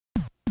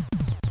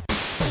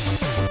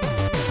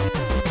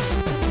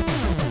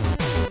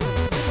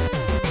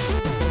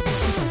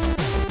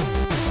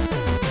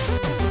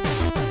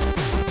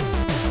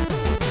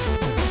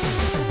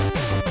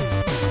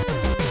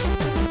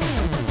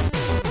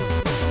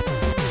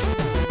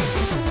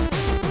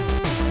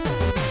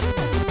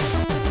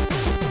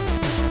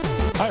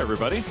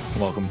everybody.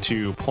 Welcome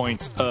to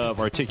Points of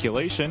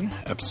Articulation,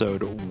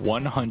 episode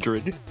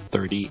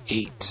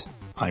 138.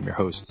 I'm your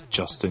host,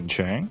 Justin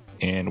Chang,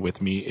 and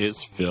with me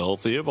is Phil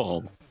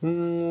Theobald.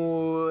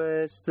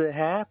 What's the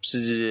haps,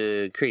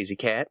 crazy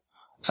cat?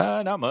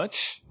 Not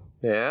much.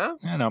 Yeah?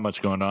 Not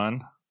much going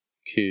on.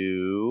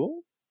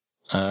 Cool.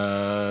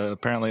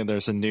 Apparently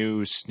there's a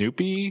new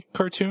Snoopy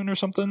cartoon or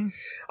something.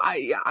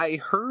 I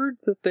heard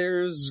that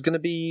there's gonna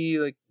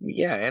be,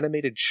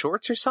 animated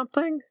shorts or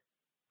something?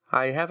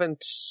 I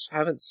haven't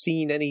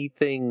seen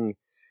anything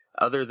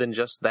other than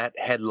just that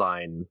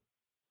headline.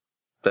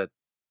 That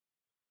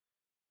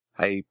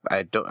I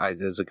don't.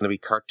 Is it going to be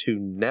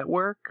Cartoon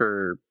Network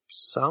or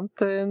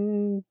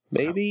something?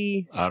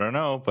 Maybe. I don't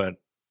know, but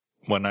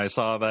when I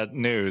saw that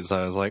news,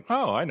 I was like,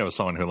 "Oh, I know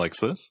someone who likes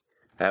this."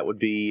 That would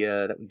be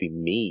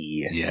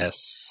me.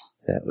 Yes,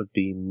 that would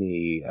be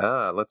me.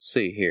 Let's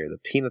see here. The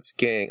Peanuts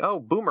gang. Oh,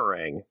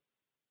 Boomerang.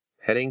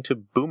 Heading to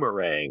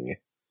Boomerang.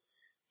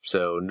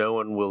 So no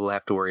one will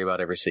have to worry about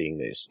ever seeing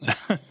these.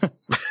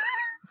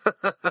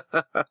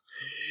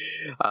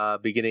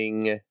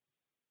 Beginning...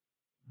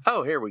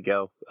 Oh, here we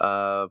go.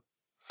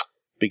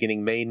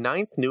 Beginning May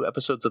 9th, new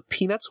episodes of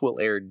Peanuts will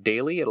air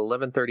daily at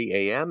 11:30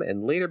 a.m.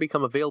 and later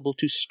become available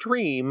to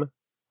stream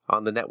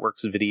on the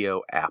network's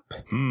video app.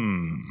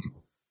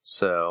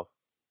 So,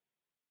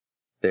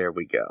 there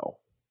we go.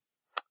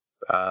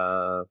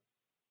 So,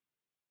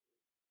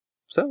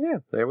 yeah,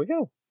 there we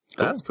go.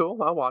 Cool. That's cool.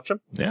 I'll watch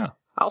them. Yeah.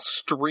 I'll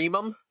stream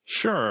them.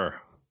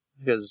 Sure.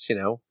 Because,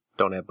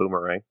 don't have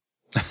Boomerang.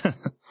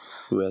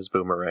 Who has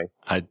Boomerang?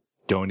 I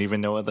don't even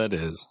know what that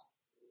is.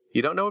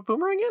 You don't know what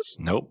Boomerang is?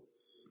 Nope.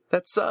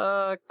 That's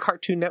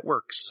Cartoon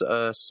Network's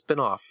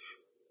spin-off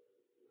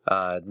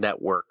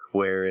network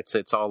where it's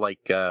all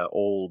like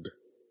old.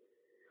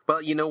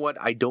 Well, you know what?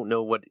 I don't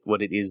know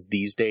what it is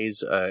these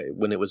days.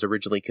 When it was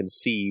originally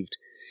conceived,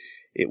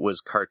 it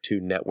was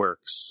Cartoon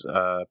Network's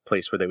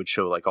place where they would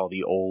show like all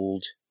the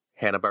old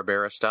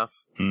Hanna-Barbera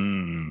stuff.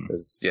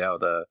 Because, at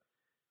the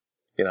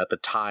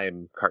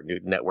time,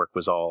 Cartoon Network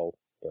was all,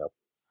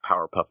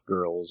 Powerpuff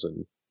Girls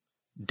and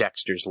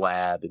Dexter's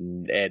Lab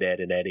and Ed, Ed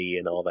and Eddie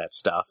and all that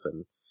stuff.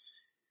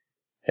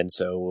 And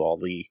so all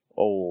the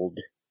old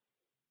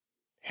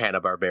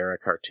Hanna-Barbera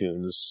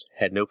cartoons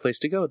had no place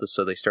to go.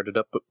 So they started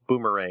up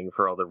Boomerang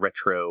for all the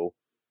retro,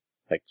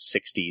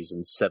 60s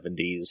and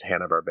 70s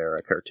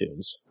Hanna-Barbera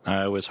cartoons.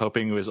 I was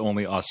hoping it was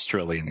only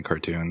Australian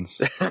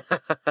cartoons.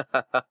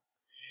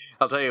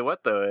 I'll tell you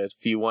what, though,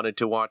 if you wanted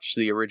to watch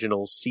the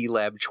original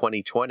C-Lab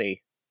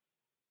 2020,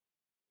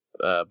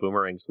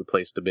 Boomerang's the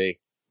place to be.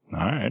 All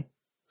right.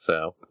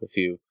 So, if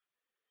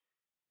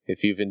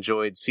you've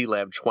enjoyed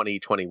C-Lab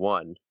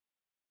 2021,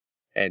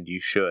 and you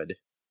should,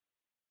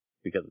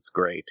 because it's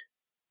great,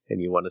 and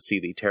you want to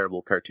see the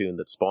terrible cartoon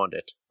that spawned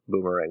it,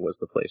 Boomerang was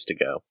the place to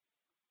go.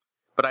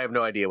 But I have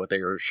no idea what they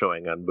are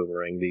showing on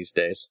Boomerang these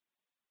days.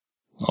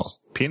 Well,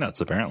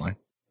 Peanuts, apparently.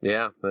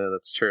 Yeah,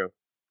 that's true.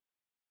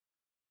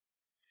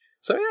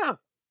 So yeah,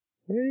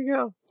 there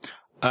you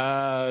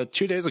go.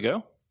 2 days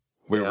ago,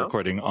 we were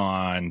recording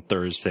on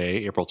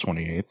Thursday, April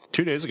 28th.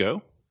 2 days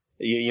ago.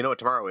 You know what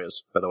tomorrow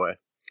is, by the way?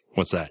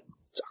 What's that?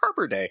 It's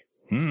Arbor Day.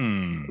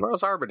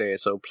 Tomorrow's Arbor Day,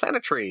 so plant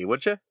a tree,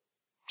 would you?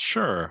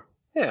 Sure.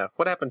 Yeah,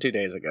 what happened 2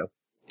 days ago?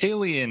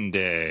 Alien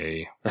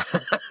Day.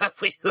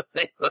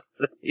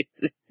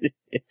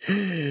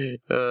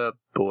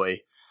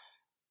 Boy.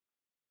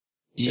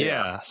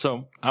 Yeah,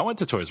 so I went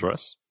to Toys R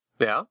Us.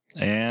 Yeah?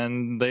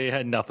 And they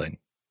had nothing.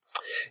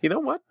 You know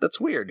what? That's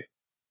weird.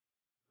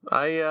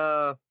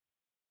 I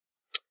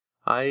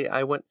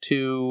went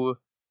to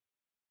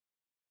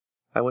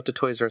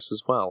Toys R Us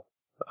as well.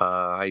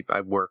 I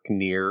work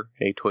near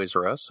a Toys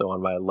R Us, so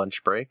on my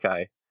lunch break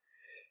I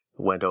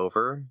went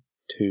over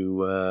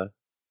to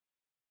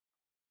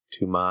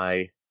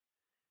my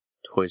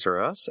Toys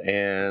R Us,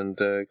 and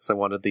because I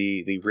wanted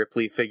the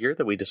Ripley figure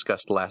that we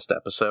discussed last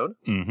episode.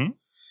 Mm-hmm.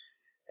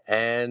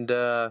 And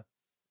they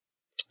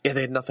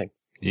had nothing.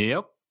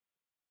 Yep.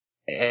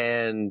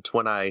 And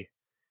when I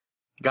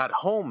got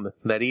home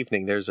that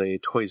evening, there's a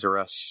Toys R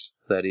Us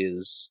that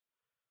is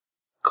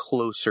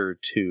closer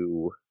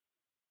to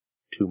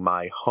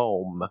my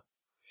home.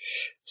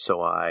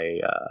 So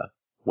I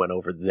went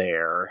over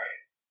there,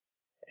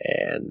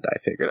 and I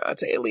figured,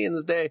 it's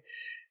Aliens Day.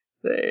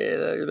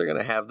 They're going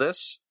to have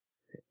this.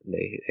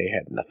 They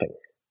had nothing.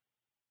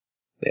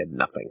 They had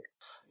nothing.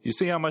 You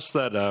see how much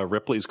that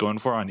Ripley's going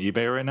for on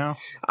eBay right now?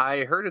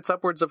 I heard it's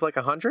upwards of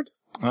 100.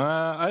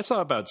 I saw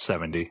about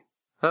 70.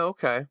 Oh,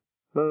 okay.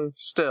 Well,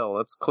 still,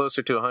 it's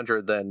closer to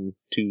 100 than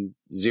to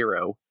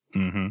 0.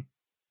 Mm-hmm.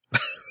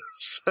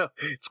 So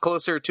it's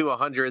closer to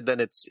 100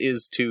 than it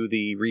is to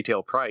the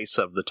retail price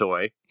of the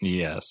toy.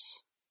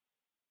 Yes.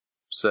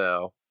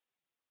 So,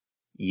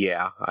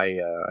 yeah, I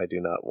do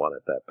not want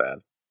it that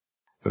bad.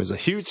 It was a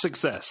huge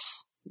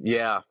success.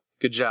 Yeah,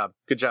 good job.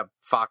 Good job,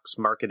 Fox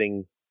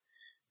marketing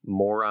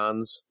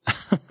morons.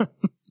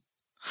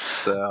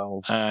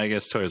 So I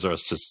guess Toys R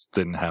Us just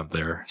didn't have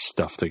their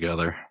stuff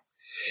together.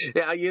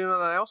 Yeah,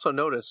 I also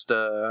noticed,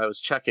 I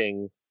was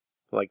checking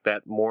like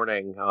that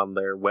morning on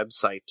their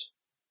website,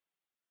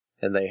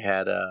 and they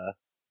had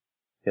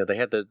they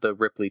had the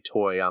Ripley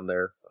toy on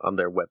their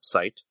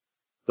website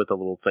with a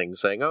little thing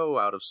saying, "Oh,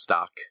 out of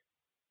stock,"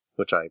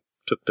 which I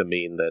took to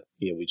mean that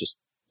we just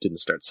didn't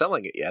start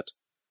selling it yet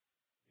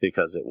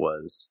because it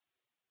was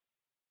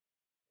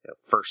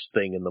first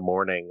thing in the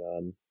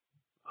morning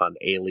on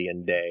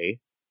Alien Day.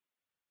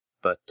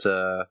 But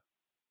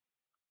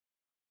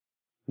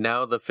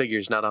now the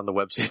figure's not on the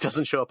website. It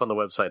doesn't show up on the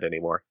website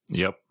anymore.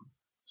 Yep.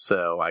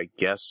 So I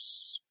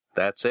guess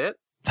that's it.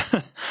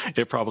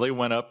 It probably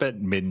went up at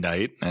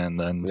midnight and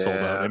then sold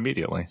out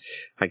immediately.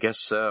 I guess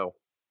so.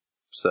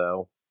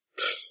 So,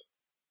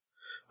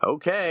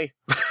 okay.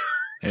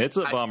 It's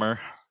a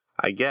bummer.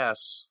 I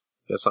guess.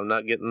 Guess I'm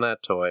not getting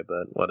that toy,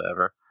 but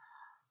whatever.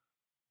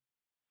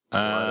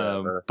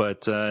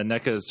 But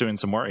NECA is doing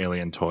some more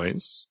Alien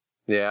toys.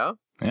 Yeah?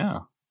 Yeah.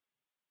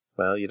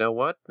 Well, you know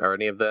what? Are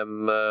any of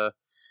them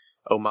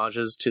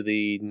homages to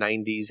the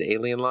 90s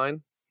Alien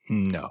line?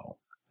 No.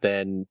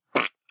 Then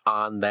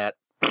on that.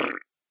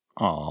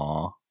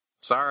 Aw.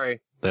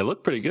 Sorry. They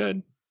look pretty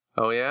good.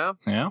 Oh, yeah?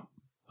 Yeah.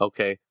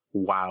 Okay.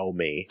 Wow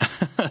me.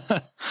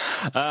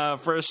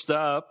 First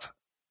up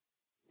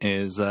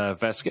is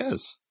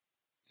Vasquez,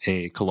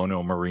 a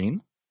colonial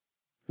marine.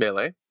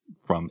 Really?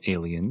 From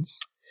Aliens.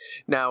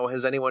 Now,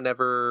 has anyone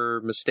ever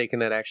mistaken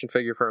that action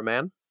figure for a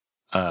man?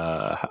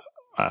 I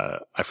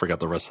forgot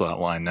the rest of that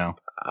line now.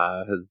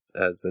 Has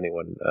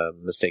anyone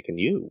mistaken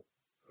you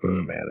for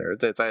a man? Or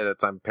that's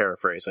I'm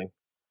paraphrasing,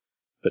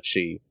 but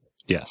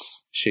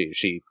yes,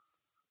 she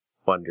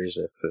wonders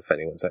if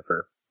anyone's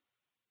ever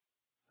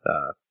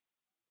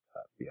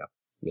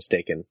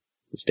mistaken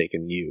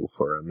you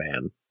for a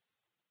man.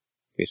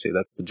 You see,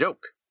 that's the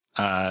joke.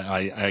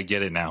 I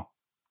get it now.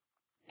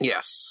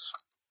 Yes.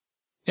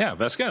 Yeah,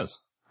 Vasquez.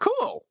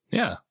 Cool.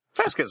 Yeah.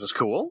 Vasquez is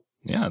cool.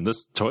 Yeah,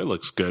 this toy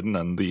looks good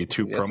on the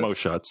two promo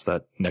shots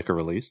that NECA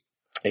released.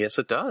 Yes,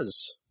 it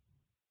does.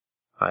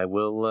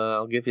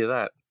 I'll give you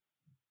that.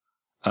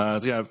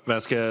 It's got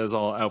Vasquez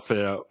all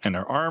outfitted out in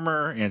her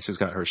armor, and she's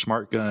got her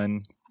smart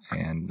gun,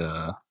 and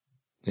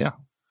yeah.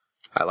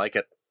 I like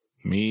it.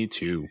 Me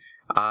too.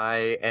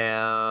 I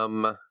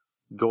am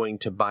going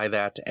to buy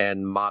that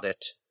and mod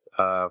it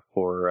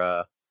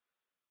for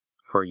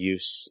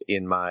use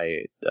in my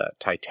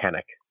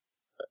Titanic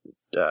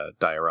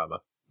diorama.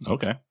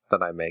 Okay.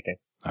 That I'm making.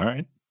 All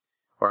right.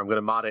 Or I'm going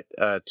to mod it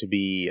to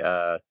be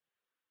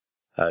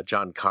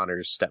John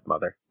Connor's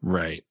stepmother.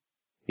 Right.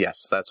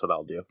 Yes, that's what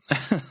I'll do.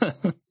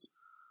 It's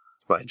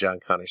my John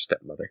Connor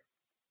stepmother.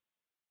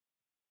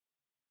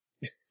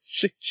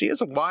 She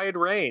has a wide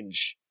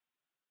range.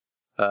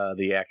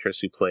 The actress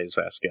who plays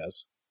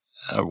Vasquez.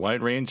 A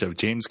wide range of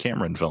James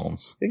Cameron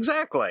films.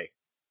 Exactly.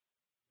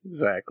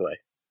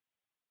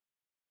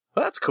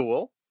 Well, that's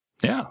cool.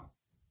 Yeah.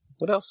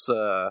 What else?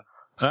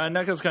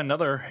 NECA's got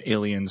another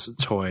Aliens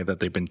toy that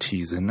they've been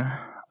teasing.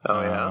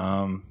 Oh,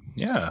 yeah?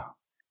 Yeah.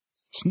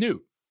 It's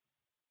Newt.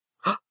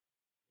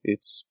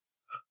 It's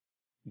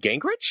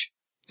Gingrich?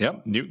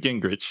 Yep, Newt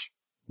Gingrich.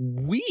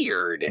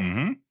 Weird.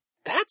 Mm-hmm.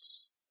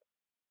 That's,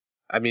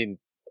 I mean,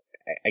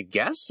 I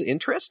guess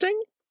interesting?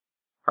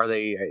 Are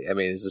they,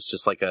 is this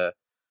just like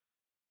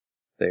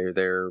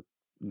they're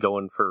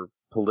going for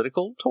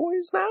political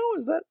toys now?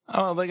 Is that?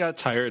 Oh, they got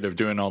tired of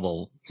doing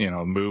all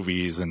the,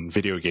 movies and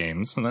video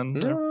games, and then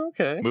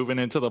they're moving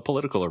into the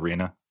political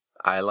arena.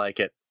 I like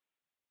it.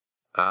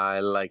 No,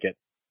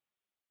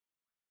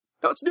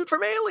 it's Newt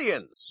from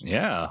Aliens.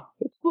 Yeah.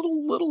 It's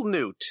little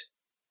Newt.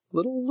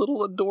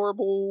 Little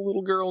adorable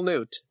little girl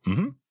Newt.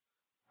 Mm-hmm.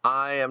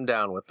 I am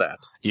down with that.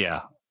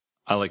 Yeah.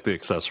 I like the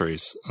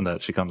accessories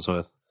that she comes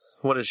with.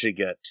 What does she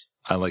get?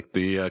 I like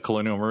the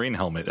Colonial Marine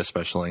helmet,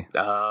 especially.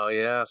 Oh,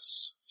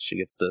 yes. She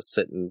gets to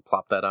sit and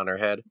plop that on her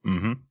head.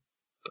 Mm-hmm.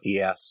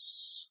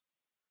 Yes.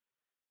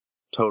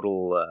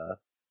 Total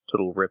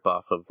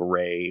ripoff of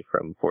Rey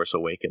from Force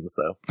Awakens,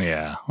 though.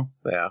 Yeah.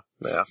 Yeah.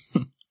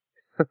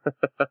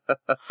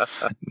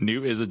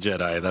 Newt is a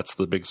Jedi. That's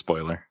the big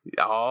spoiler.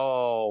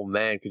 Oh,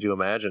 man. Could you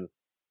imagine?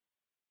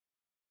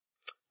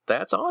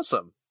 That's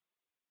awesome.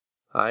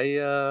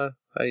 I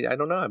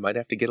don't know. I might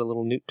have to get a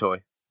little Newt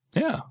toy.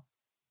 Yeah.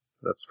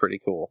 That's pretty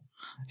cool.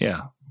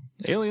 Yeah.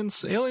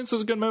 Aliens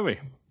is a good movie.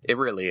 It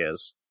really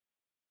is.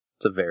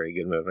 It's a very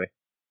good movie.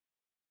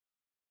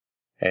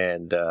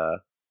 And,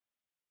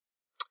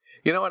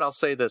 you know what? I'll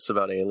say this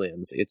about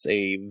Aliens. It's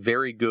a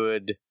very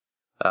good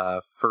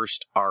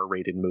first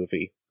R-rated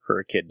movie for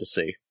a kid to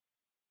see.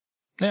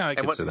 Yeah, I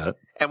can see that.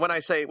 And when I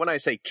say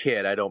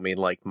kid, I don't mean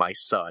like my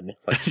son,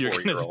 like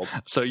 4-year-old.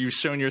 So you've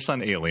shown your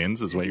son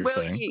Aliens, is what you're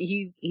saying?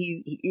 He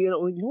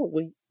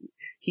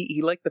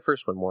liked the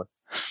first one more.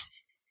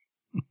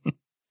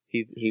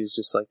 He was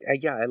just like,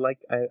 yeah, I like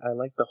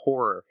the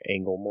horror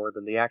angle more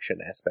than the action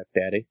aspect,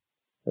 Daddy.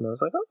 And I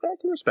was like, okay, I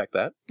can respect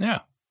that.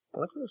 Yeah,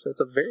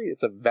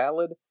 it's a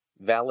valid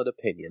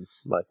opinion,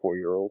 my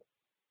 4-year-old.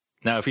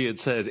 Now, if he had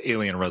said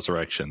Alien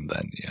Resurrection,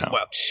 then yeah.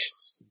 Well,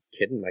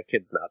 kidding, my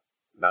kid's not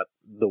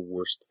the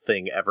worst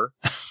thing ever.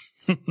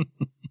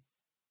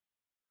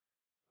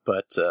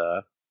 But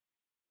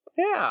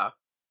Yeah.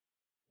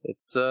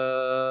 It's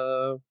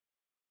a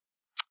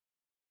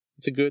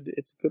good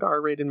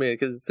R-rated movie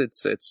because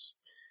it's it's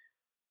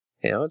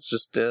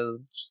just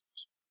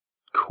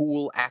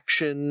cool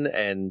action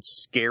and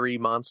scary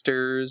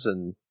monsters,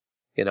 and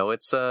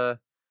it's a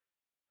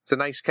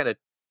nice kind of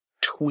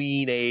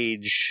tween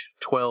age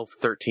 12,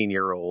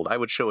 13-year-old. I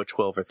would show a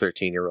 12 or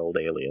 13-year-old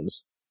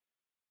Aliens.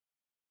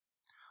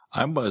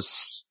 I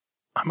must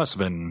have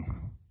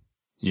been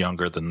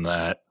younger than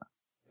that.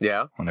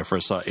 Yeah. When I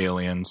first saw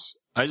Aliens.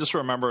 I just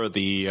remember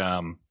the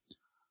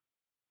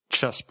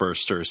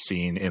chestburster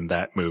scene in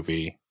that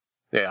movie.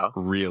 Yeah.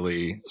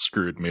 Really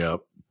screwed me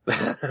up.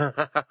 But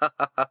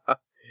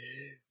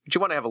you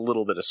want to have a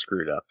little bit of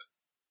screwed up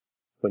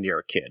when you're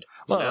a kid.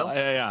 Well,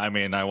 I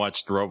mean, I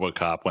watched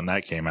RoboCop when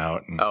that came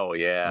out. And, oh,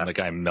 yeah. And the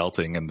guy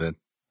melting in the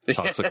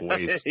toxic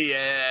waste.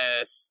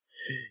 Yes.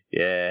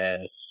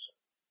 Yes.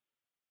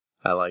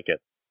 I like it.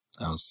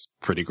 That was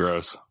pretty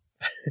gross.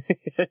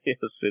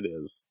 Yes, it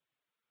is.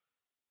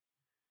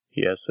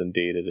 Yes,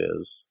 indeed it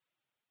is.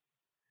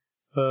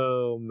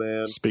 Oh,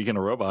 man. Speaking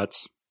of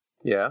robots.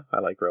 Yeah, I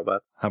like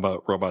robots. How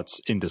about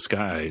robots in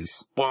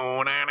disguise?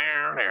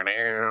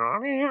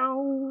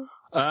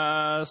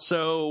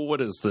 So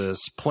what is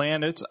this?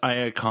 Planet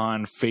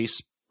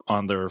Iacon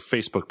on their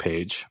Facebook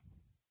page.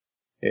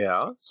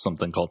 Yeah.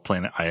 Something called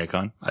Planet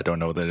Iacon. I don't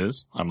know what that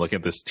is. I'm looking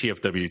at this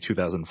TFW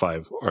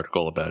 2005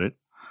 article about it.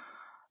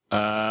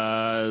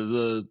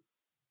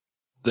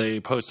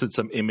 They posted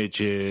some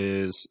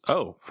images,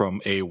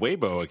 from a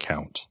Weibo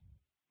account.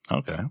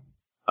 Okay.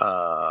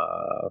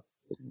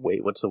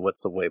 Wait, what's the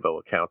Weibo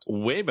account?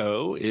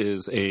 Weibo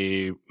is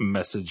a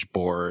message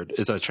board.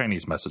 It's a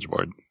Chinese message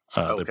board.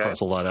 Okay. They post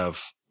a lot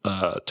of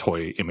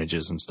toy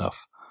images and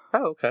stuff.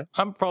 Oh, okay.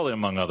 I'm probably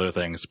among other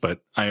things, but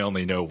I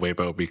only know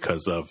Weibo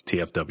because of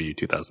TFW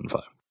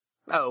 2005.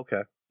 Oh,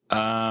 okay.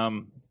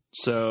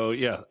 So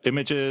yeah,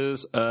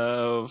 images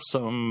of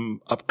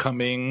some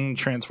upcoming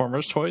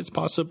Transformers toys,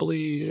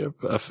 possibly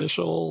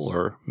official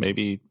or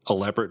maybe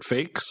elaborate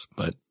fakes,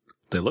 but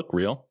they look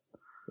real.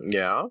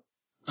 Yeah.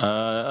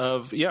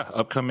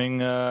 Upcoming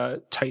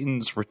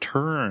Titans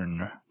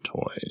Return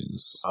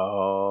toys.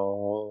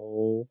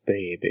 Oh,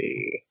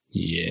 baby.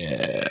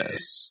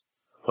 Yes.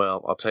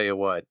 Well, I'll tell you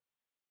what.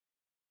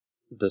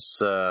 This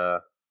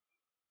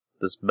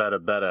better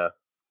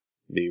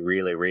be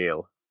really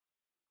real.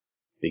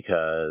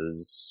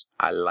 Because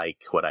I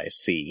like what I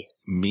see.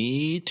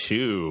 Me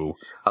too.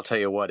 I'll tell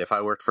you what, if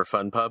I worked for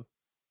FunPub,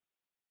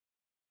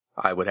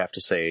 I would have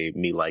to say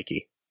me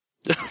likey.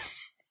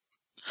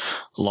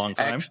 Long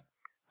time?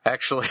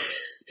 Actually,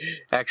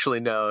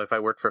 no. If I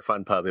worked for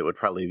FunPub, it would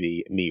probably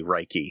be me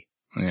Reiki.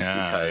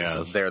 Yeah,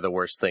 because they're the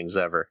worst things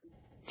ever.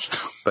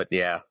 But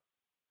yeah.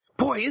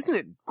 Boy, isn't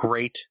it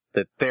great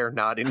that they're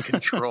not in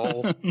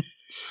control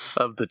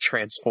of the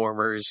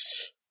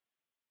Transformers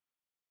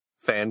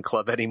fan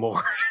club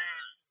anymore.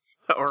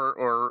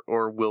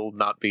 or will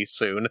not be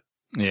soon.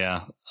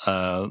 Yeah.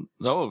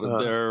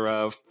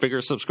 Their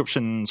figure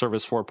subscription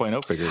service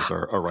 4.0 figures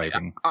are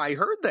arriving. I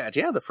heard that.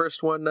 Yeah, the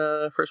first one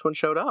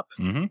showed up.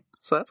 Mm-hmm.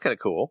 So that's kind of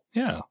cool.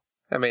 Yeah.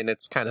 I mean,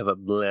 it's kind of a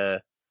bleh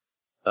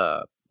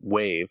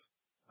wave,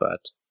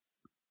 but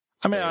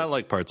I mean, I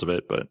like parts of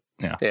it, but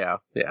yeah. Yeah.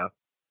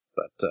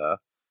 But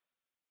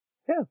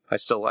yeah, I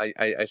still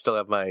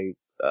have my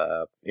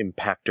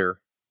Impactor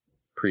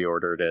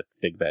pre-ordered at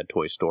Big Bad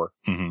Toy Store.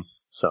 Mm-hmm.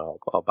 So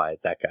I'll buy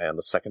that guy on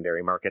the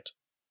secondary market.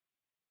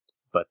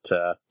 But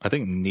I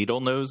think Needle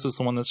Nose is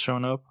the one that's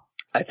shown up.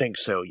 I think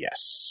so,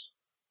 yes.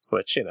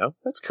 Which,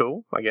 that's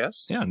cool, I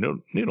guess. Yeah,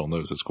 Needle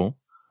Nose is cool.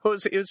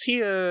 Was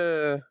he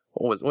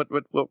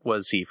what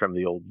was he from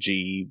the old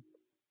G?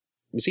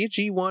 Was he a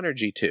G1 or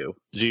G2?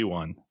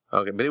 G1.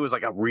 Okay, but it was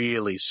like a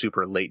really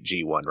super late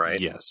G1, right?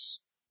 Yes.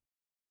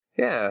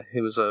 Yeah, he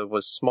was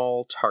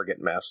small Target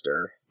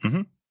Master.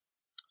 Mm-hmm.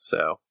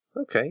 So,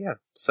 okay, yeah.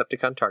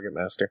 Decepticon Target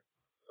Master.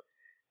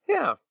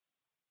 Yeah.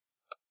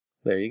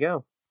 There you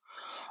go.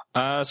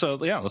 Let's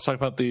talk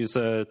about these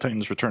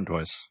Titans Return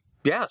toys.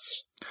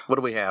 Yes. What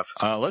do we have?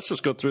 Let's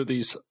just go through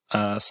these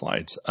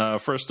slides.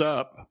 First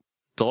up,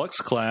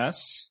 Deluxe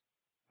Class.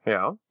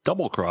 Yeah.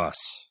 Double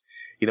Cross.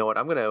 You know what?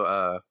 I'm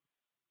gonna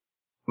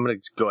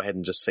go ahead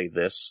and just say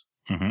this.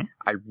 Mm-hmm.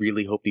 I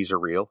really hope these are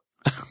real.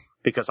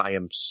 Because I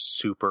am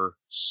super,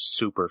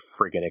 super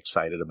friggin'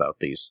 excited about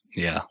these.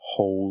 Yeah.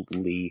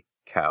 Holy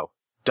cow.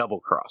 Double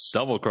Cross.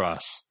 Double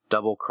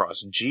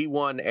Cross.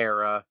 G1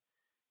 era.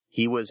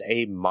 He was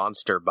a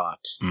monster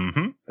bot.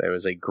 Mm-hmm. There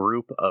was a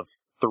group of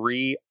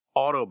 3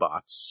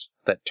 Autobots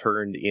that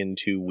turned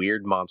into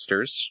weird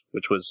monsters,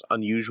 which was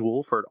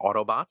unusual for an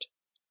Autobot.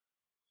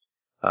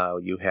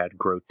 You had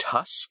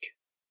Grotusk,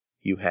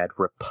 you had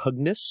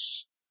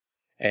Repugnus,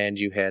 and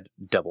you had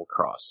Double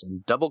Cross.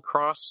 And Double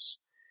Cross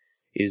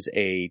is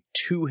a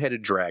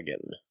 2-headed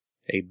dragon.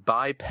 A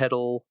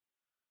bipedal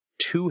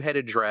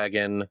 2-headed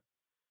dragon.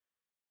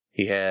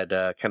 He had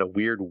kind of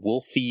weird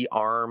wolfy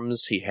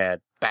arms. He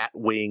had bat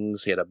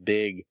wings. He had a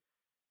big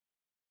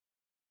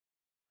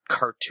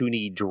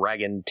cartoony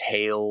dragon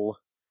tail.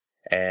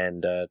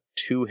 and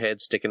 2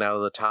 heads sticking out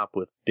of the top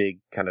with big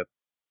kind of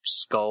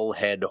skull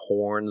head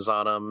horns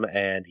on him,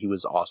 and he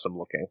was awesome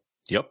looking.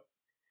 Yep.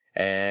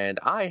 And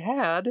I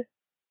had,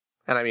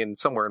 and I mean,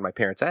 somewhere in my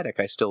parents' attic,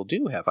 I still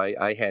do have,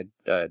 I had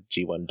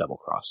G1 Double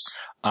Cross.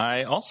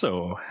 I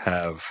also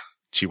have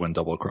G1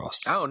 Double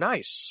Cross. Oh,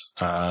 nice.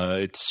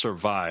 It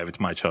survived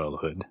my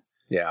childhood.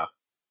 Yeah.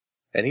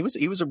 And he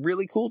was a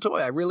really cool toy.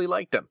 I really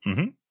liked him.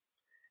 Mm-hmm.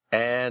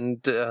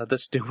 And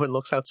this new one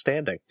looks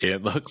outstanding.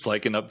 It looks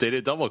like an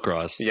updated Double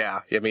Cross.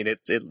 Yeah, I mean,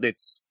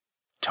 it's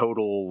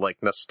total, like,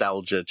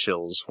 nostalgia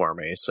chills for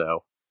me,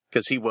 so,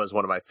 because he was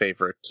one of my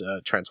favorite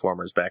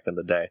Transformers back in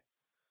the day.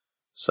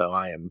 So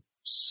I am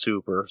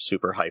super,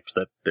 super hyped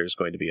that there's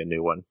going to be a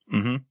new one.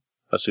 Mm-hmm.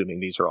 Assuming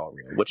these are all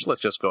real, which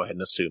let's just go ahead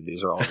and assume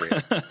these are all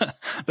real.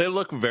 They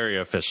look very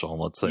official,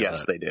 let's say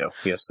Yes, that. they do.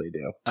 Yes, they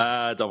do.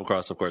 Double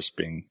Cross, of course,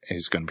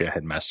 he's going to be a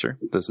headmaster.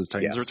 This is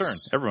Titan's Yes. Return.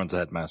 Everyone's a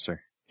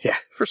headmaster. Yeah,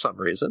 for some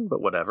reason, but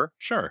whatever.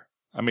 Sure.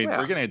 I mean, Yeah.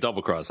 we're getting a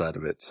Double Cross out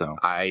of it, so.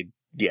 I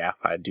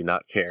do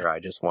not care.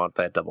 I just want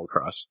that Double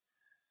Cross.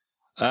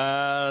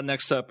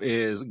 Next up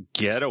is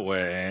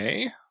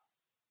Getaway.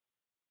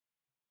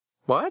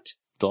 What?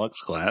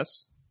 Deluxe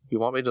Class. You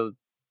want me to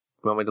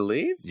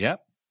leave? Yep.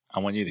 I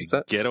want you Is to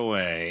that- get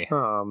away.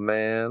 Oh,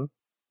 man.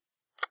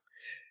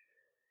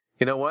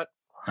 You know what?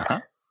 Uh-huh.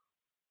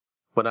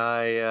 When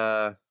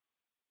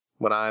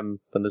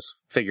this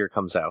figure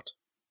comes out,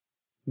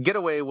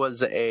 Getaway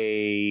was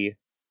a,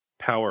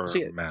 Power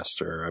See it.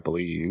 Master, I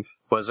believe.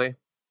 was he?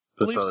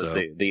 Believe the, so.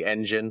 the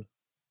engine,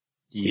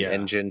 Yeah. the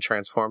engine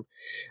transformed.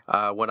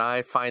 When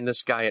I find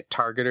this guy at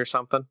Target or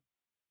something,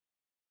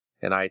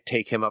 and I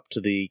take him up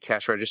to the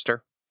cash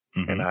register,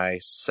 Mhm. and I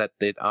set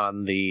it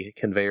on the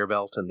conveyor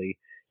belt, and the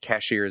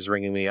cashier is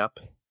ringing me up.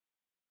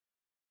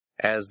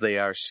 As they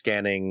are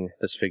scanning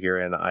this figure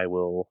in, I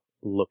will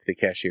look the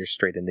cashier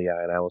straight in the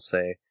eye, and I will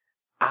say,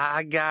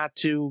 I got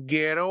to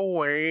get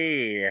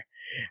away.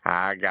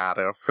 I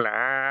gotta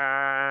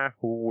fly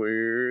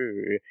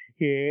away.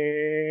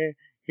 Yeah,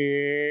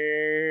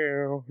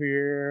 yeah,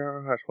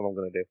 yeah. That's what I'm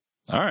gonna do.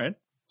 All right.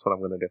 That's what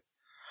I'm gonna do.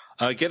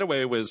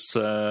 Getaway was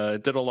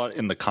did a lot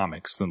in the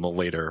comics than the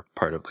later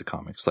part of the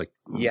comics, like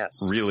Yes.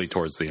 really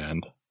towards the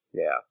end.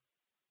 Yeah.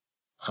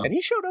 Oh. And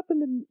he showed up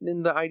in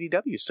the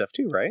IDW stuff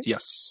too, right?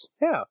 Yes,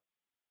 Yeah.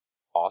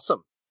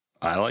 Awesome.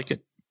 I like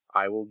it.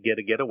 I will get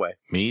a getaway.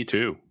 Me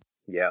too.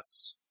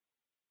 Yes.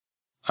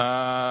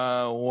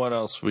 What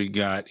else we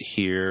got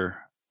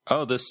here?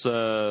 Oh, this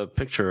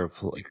picture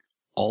of like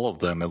all of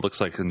them. It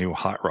looks like a new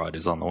Hot Rod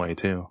is on the way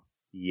too.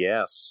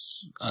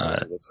 Yes.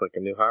 It looks like a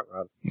new Hot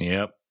Rod.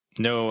 Yep.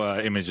 No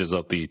images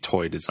of the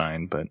toy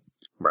design, but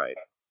Right.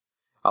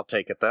 I'll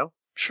take it though.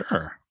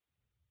 sure.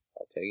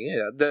 I'll take it.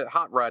 Yeah, the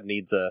Hot Rod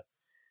needs a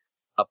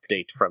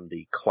update from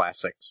the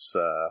classics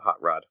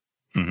Hot Rod.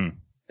 Hmm.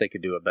 They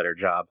could do a better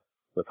job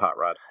with Hot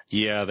Rod.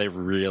 Yeah, they've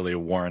really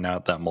worn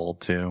out that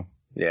mold too.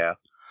 Yeah.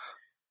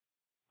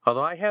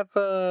 Although I have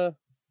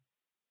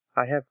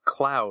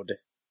Cloud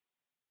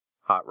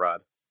Hot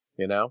Rod,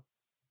 you know?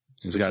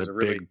 He's Which got is a a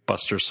really- big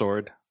Buster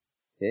Sword.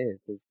 Yeah,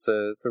 it's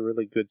a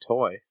really good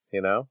toy,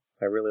 you know?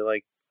 I really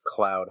like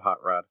Cloud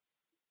Hot Rod.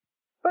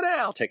 But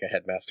I'll take a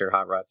Headmaster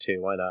Hot Rod too,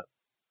 why not?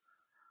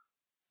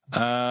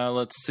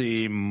 Let's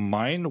see.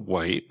 Mind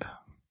Wipe.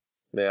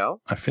 Yeah.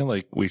 I feel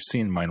like we've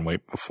seen Mind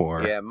Wipe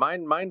before. Yeah,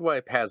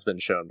 Mindwipe has been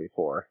shown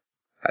before.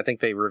 I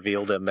think they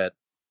revealed him at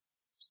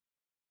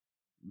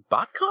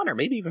BotCon, or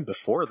maybe even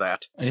before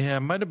that. Yeah,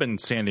 it might have been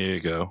San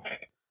Diego.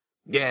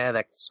 Yeah,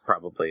 that's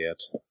probably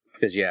it.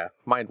 Because, yeah,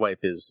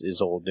 Mindwipe is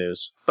old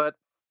news, but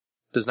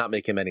does not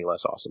make him any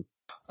less awesome.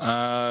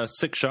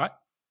 Six Shot.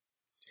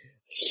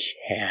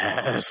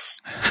 Yes.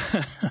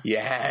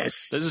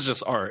 Yes. This is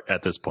just art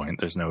at this point.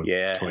 There's no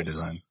Yes. toy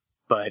design.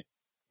 But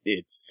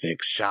it's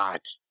Six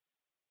Shot.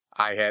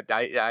 I have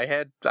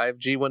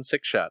G1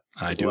 Six Shot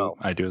I as do. well.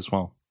 I do as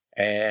well.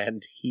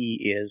 And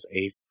he is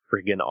a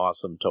friggin'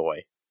 awesome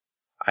toy.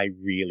 I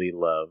really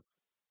love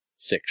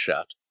Six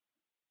Shot.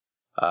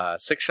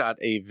 Six Shot,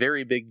 a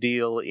very big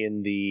deal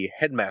in the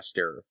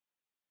Headmaster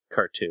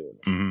cartoon.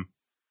 Hmm.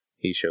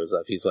 He shows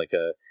up. He's like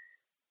a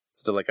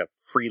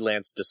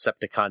freelance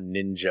Decepticon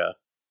ninja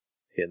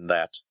in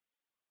that.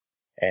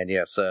 And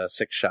yes,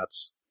 Six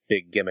Shot's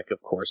big gimmick,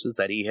 of course, is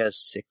that he has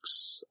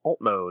 6 alt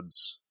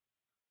modes.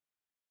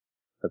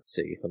 Let's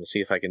see. Let me see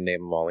if I can name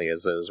them all. He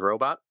has his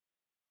robot.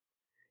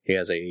 He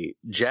has a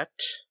jet.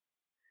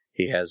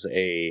 He has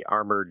a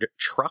armored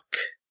truck.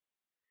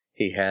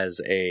 He has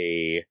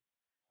a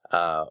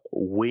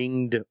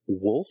winged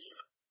wolf.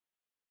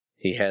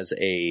 He has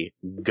a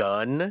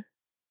gun.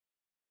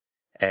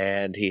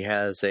 And he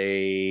has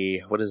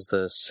what is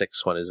the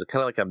 6th one? Is it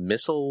kind of like a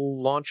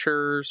missile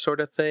launcher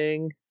sort of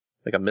thing?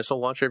 Like a missile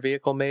launcher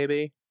vehicle,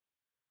 maybe?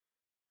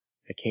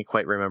 I can't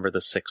quite remember the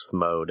 6th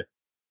mode.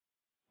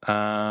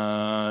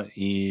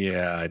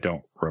 Yeah, I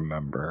don't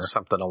remember.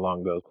 Something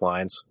along those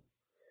lines.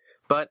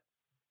 But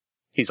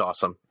he's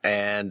awesome.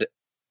 And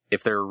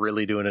if they're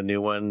really doing a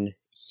new one,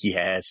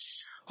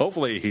 yes.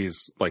 Hopefully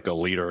he's like a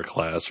leader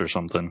class or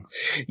something.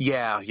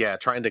 Yeah,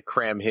 trying to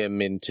cram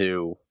him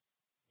into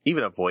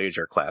even a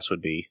Voyager class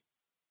would be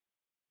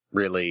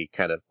really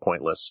kind of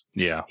pointless.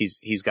 Yeah.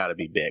 He's got to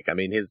be big. I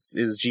mean, his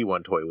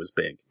G1 toy was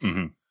big.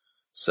 Mm-hmm.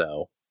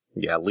 So,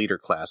 yeah, leader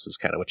class is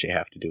kind of what you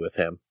have to do with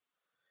him.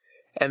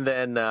 And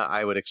then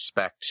I would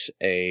expect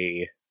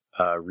a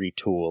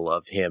retool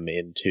of him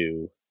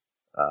into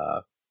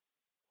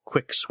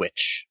Quick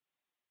Switch,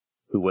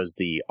 who was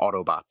the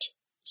Autobot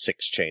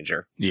 6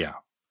 changer. Yeah.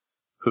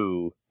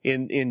 Who,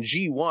 in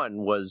G1,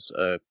 was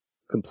a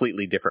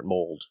completely different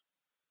mold.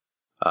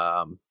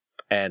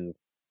 And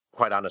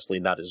quite honestly,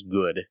 not as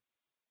good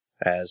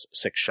as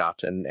Six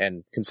Shot,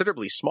 and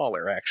considerably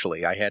smaller,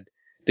 actually.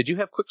 Did you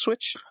have Quick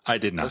Switch? I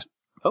did not.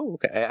 Oh,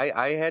 okay.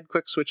 I had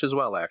Quick Switch as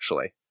well,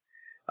 actually.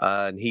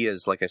 And he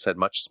is, like I said,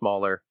 much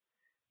smaller,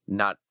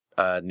 not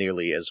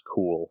nearly as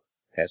cool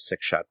as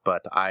Six Shot,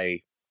 but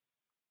I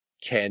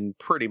can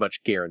pretty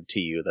much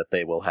guarantee you that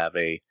they will have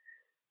a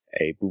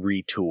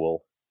retool,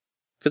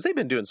 because they've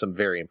been doing some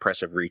very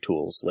impressive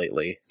retools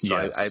lately.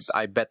 So yes.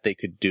 I bet they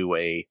could do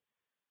a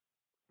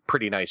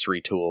pretty nice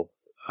retool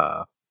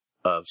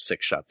of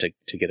Six Shot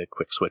to get a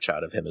Quick Switch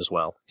out of him as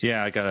well.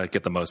 Yeah, I gotta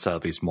get the most out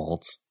of these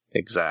molds.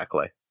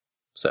 Exactly.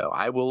 So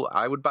I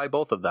would buy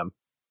both of them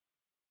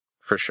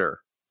for sure.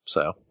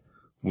 So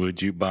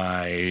would you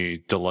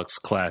buy deluxe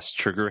class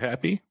Trigger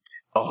Happy?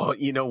 Oh,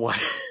 you know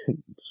what?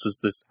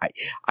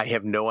 I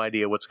have no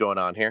idea what's going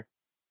on here.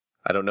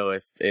 I don't know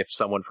if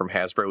someone from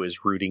Hasbro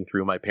is rooting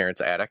through my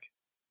parents' attic.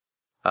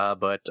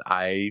 But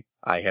I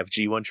have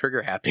G1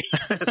 Trigger Happy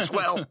as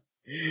well.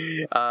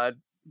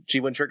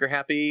 G1 Trigger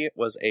Happy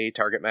was a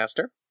Target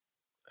Master.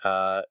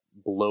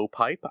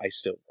 Blowpipe, I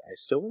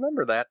still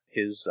remember that.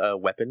 His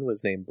weapon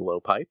was named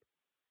Blowpipe.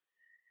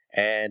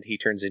 And he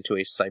turns into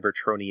a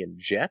Cybertronian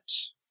jet,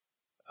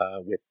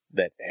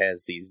 that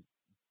has these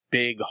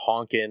big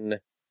honkin'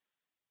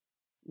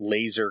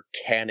 laser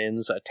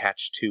cannons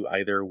attached to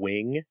either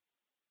wing,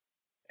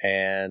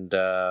 and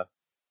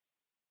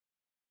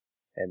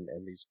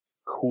these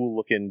cool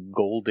looking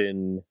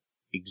golden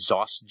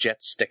exhaust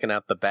jets sticking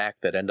out the back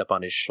that end up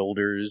on his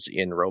shoulders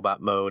in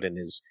robot mode, and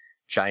his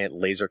giant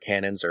laser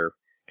cannons are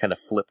kind of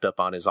flipped up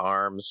on his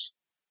arms.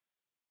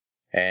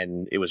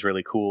 And it was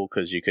really cool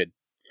because you could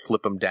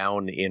flip him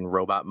down in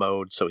robot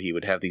mode, so he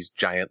would have these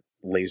giant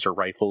laser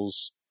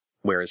rifles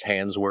where his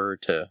hands were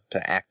to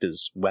act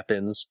as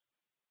weapons.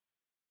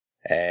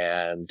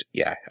 And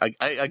yeah,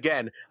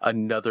 again,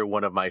 another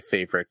one of my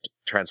favorite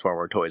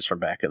Transformer toys from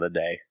back in the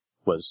day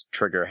was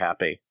Trigger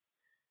Happy.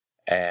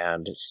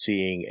 And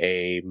seeing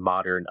a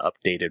modern,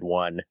 updated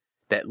one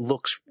that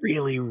looks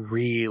really,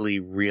 really,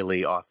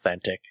 really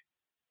authentic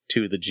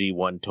to the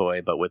G1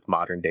 toy, but with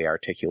modern day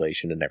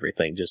articulation and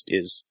everything, just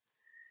is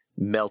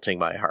melting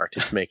my heart.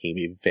 It's making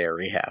me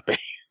very happy.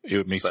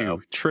 It makes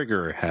you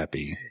trigger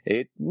happy.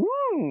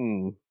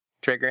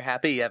 Trigger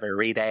happy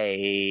every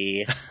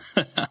day.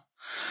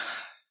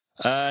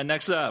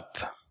 Next up.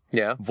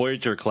 Yeah.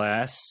 Voyager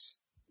class.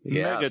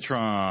 Yes.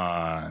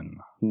 Megatron.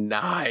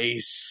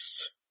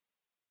 Nice.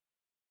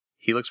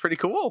 He looks pretty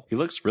cool. He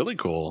looks really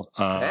cool.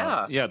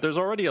 Yeah, there's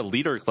already a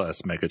leader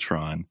class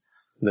Megatron.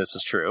 This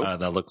is true.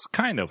 That looks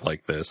kind of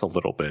like this a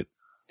little bit.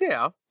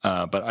 Yeah.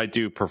 But I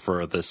do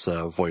prefer this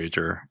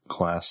Voyager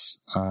class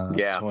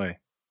toy.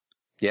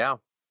 Yeah.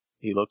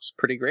 He looks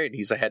pretty great.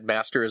 He's a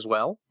headmaster as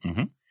well.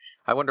 Mm-hmm.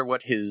 I wonder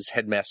what his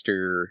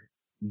headmaster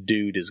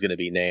dude is going to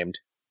be named.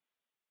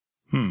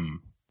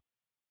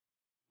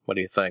 What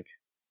do you think?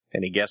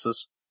 Any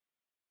guesses?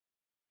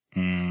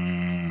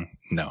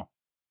 No.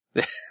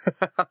 Because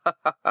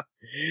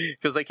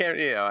they can't,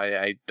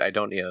 I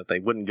don't, they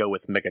wouldn't go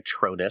with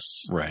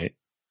Megatronus. Right.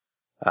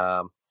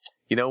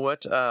 You know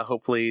what?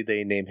 Hopefully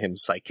they name him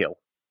Psykill.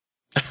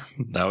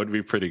 That would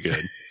be pretty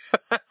good.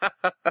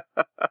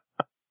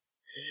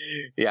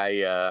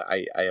 Yeah,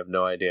 I have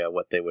no idea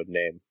what they would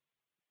name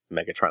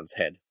Megatron's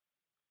head.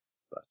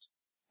 But,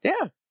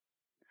 yeah.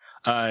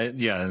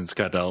 Yeah, it's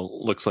got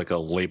looks like a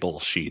label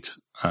sheet,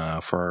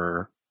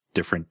 for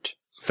different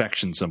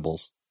faction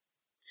symbols.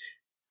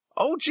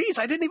 Oh, geez,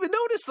 I didn't even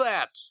notice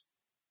that.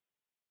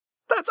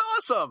 That's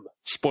awesome.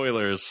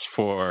 Spoilers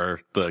for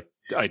the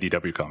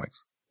IDW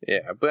comics.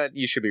 Yeah, but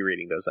you should be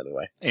reading those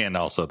anyway. And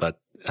also that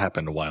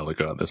happened a while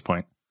ago at this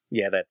point.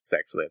 Yeah, that's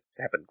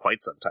happened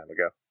quite some time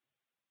ago.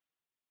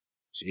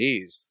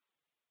 Jeez.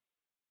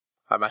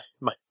 I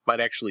might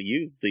actually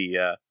use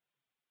the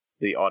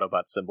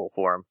Autobot symbol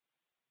for him.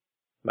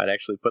 Might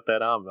actually put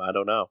that on, I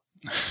don't know.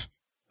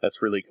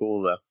 That's really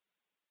cool, though.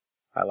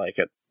 I like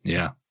it.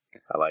 Yeah.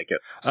 I like it.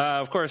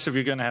 Of course, if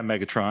you're going to have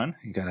Megatron,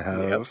 you got to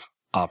have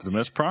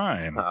Optimus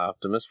Prime.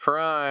 Optimus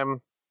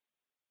Prime.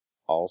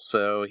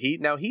 Also, he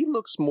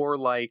looks more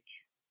like...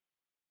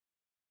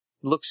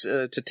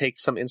 to take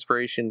some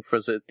inspiration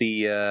from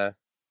the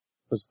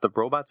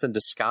Robots in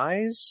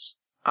Disguise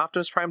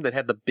Optimus Prime that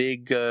had the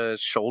big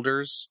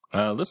shoulders?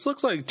 This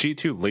looks like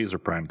G2 Laser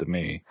Prime to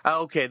me.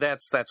 Okay,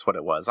 that's what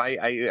it was.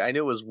 I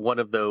knew it was one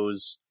of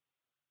those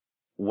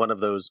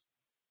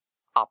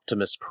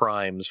Optimus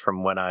Primes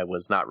from when I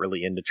was not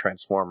really into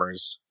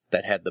Transformers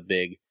that had the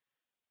big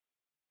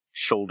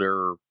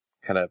shoulder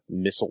kind of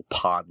missile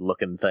pod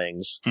looking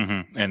things.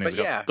 Mm-hmm. And he's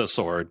got the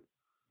sword.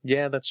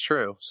 Yeah, that's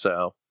true.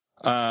 So,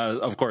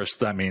 of course,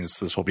 that means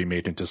this will be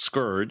made into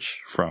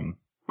Scourge from.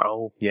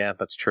 Oh, yeah,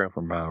 that's true.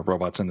 From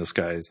Robots in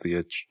Disguise,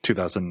 the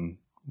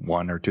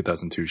 2001 or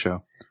 2002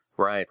 show.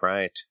 Right.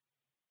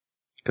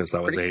 Because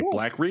that was a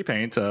black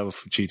repaint of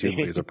G2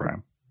 Laser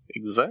Prime.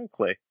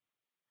 Exactly.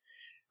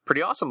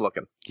 Pretty awesome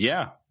looking.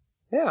 Yeah.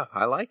 Yeah,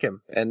 I like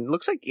him. And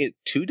looks like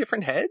two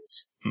different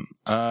heads?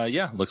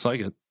 Yeah, looks like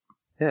it.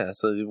 Yeah,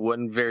 so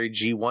one very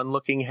G1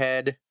 looking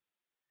head,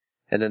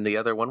 and then the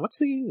other one,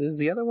 is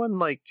the other one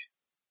like,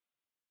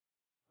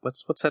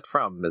 what's that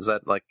from? Is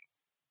that like...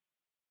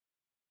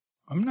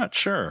 I'm not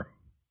sure.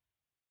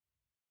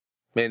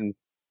 I mean,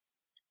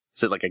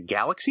 is it like a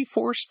Galaxy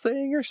Force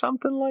thing or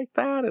something like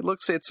that?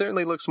 It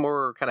certainly looks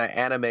more kind of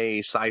anime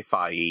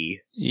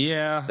sci-fi-y.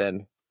 Yeah.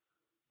 Than...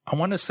 I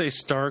want to say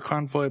Star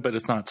Convoy, but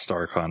it's not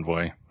Star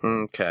Convoy.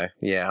 Okay,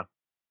 yeah.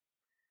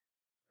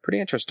 Pretty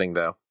interesting,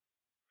 though.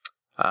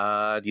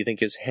 Do you think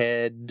his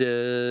head,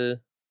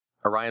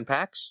 Orion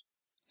Pax?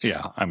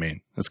 Yeah, I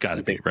mean, it's got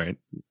to be, right?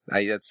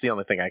 That's the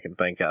only thing I can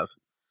think of.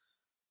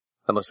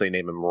 Unless they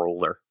name him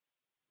Roller.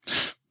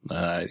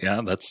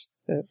 Yeah, it's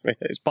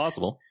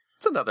possible.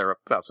 It's another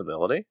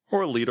possibility.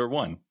 Or Leader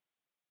 1.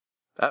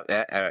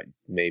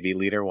 Maybe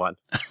Leader 1,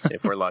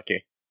 if we're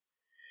lucky.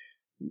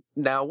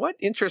 Now, what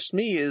interests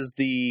me is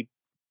the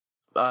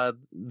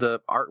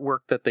artwork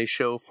that they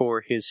show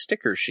for his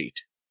sticker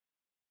sheet.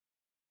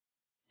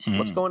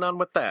 What's going on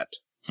with that?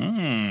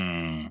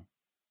 Because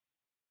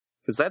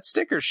that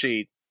sticker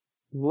sheet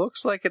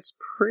looks like it's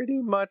pretty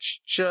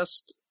much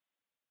just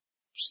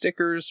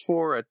stickers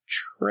for a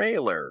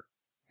trailer.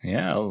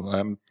 Yeah,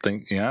 I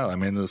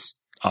mean, this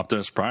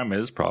Optimus Prime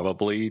is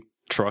probably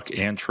truck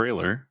and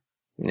trailer.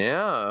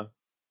 Yeah.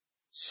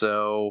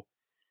 So,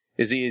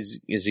 is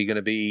he going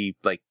to be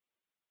like?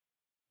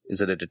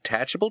 Is it a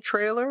detachable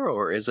trailer,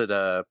 or is it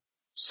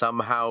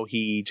somehow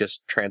he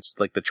just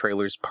the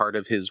trailer's part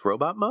of his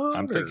robot mode?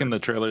 I'm thinking the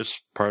trailer's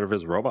part of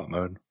his robot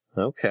mode.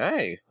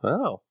 Okay.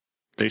 Well,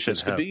 they should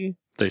have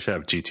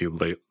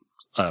G2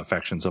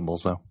 faction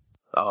symbols though.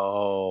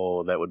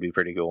 Oh, that would be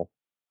pretty cool.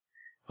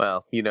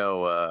 Well,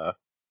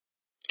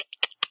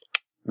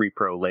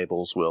 repro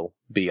labels will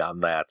be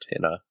on that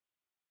in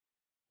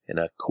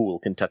a cool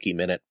Kentucky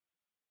minute.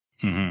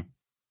 Mm-hmm.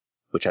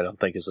 Which I don't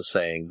think is a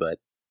saying, but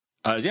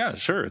yeah,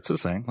 sure, it's a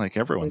saying. Like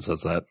everyone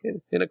says that.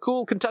 In a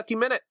cool Kentucky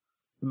minute,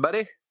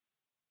 buddy.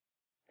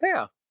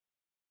 Yeah.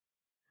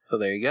 So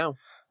there you go.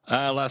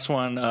 Last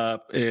one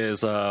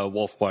is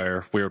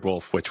Wolfwire, Weird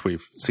Wolf, which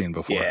we've seen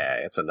before. Yeah,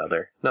 it's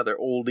another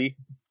oldie.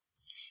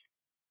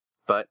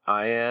 But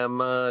I am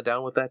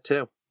down with that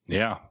too.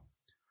 Yeah.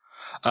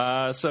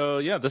 So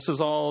yeah, this is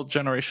all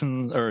this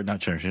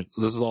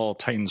is all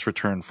Titans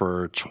Return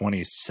for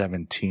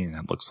 2017,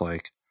 it looks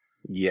like.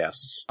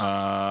 Yes.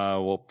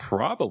 We'll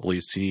probably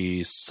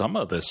see some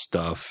of this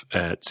stuff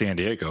at San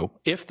Diego,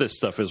 if this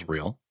stuff is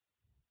real.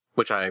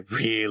 Which I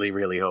really,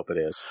 really hope it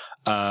is.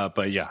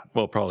 But yeah,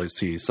 we'll probably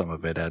see some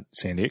of it at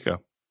San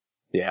Diego.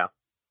 Yeah.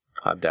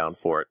 I'm down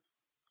for it.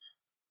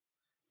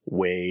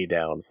 Way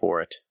down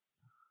for it.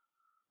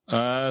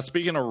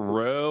 Speaking of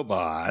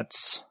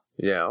robots.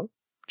 Yeah.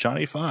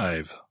 Johnny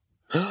Five.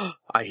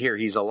 I hear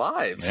he's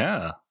alive.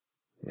 Yeah.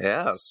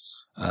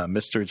 Yes.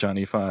 Mr.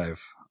 Johnny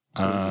Five.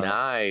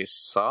 Nice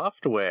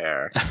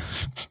software.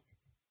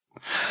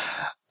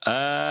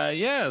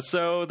 Yeah,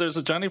 so there's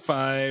a Johnny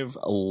Five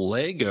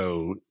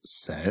Lego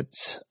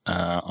set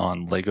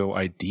on Lego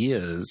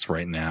Ideas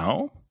right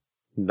now.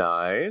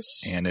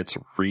 Nice. And it's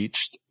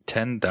reached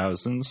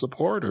 10,000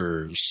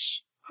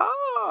 supporters.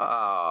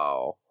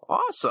 Oh,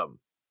 awesome.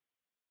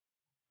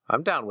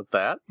 I'm down with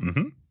that.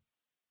 Mm-hmm.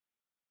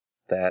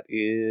 That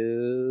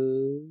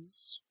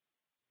is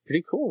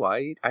pretty cool.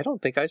 I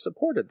don't think I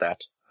supported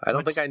that. I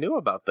don't think I knew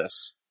about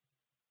this.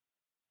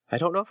 I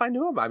don't know if I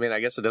knew about it. I mean, I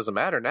guess it doesn't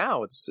matter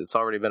now. It's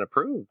already been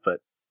approved,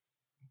 but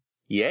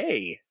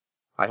yay.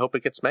 I hope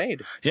it gets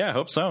made. Yeah, I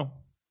hope so.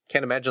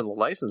 Can't imagine the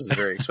license is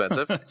very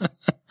expensive.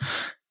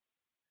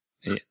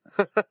 Yeah.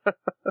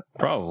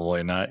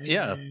 Probably not.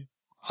 Yeah.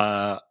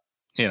 I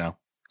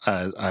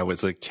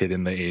was a kid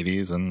in the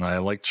 80s and I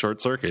liked Short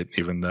Circuit,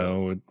 even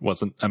though it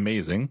wasn't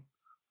amazing.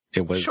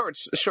 It was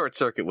Short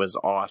Circuit was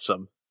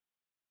awesome.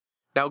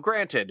 Now,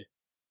 granted,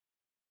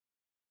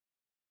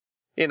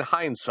 in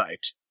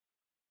hindsight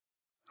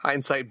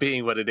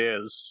being what it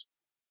is,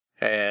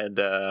 and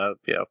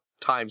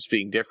times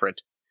being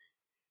different,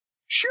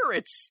 sure,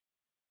 it's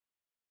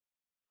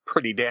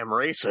pretty damn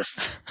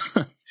racist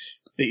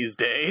these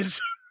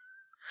days.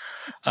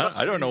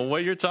 I don't know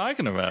what you're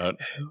talking about.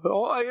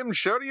 Oh, I am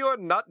sure you are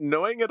not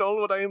knowing at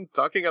all what I am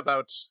talking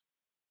about.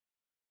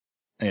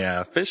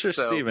 Yeah, Fisher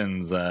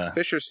Stevens.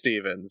 Fisher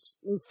Stevens.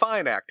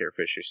 Fine actor,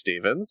 Fisher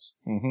Stevens.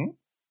 Mm-hmm.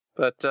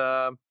 But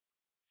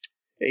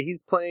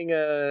he's playing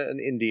an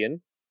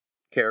Indian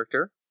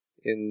character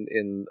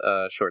in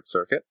Short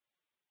Circuit.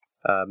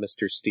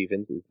 Mr.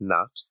 Stevens is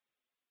not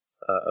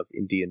of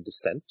Indian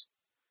descent.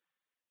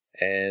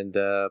 And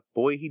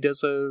boy, he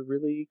does a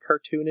really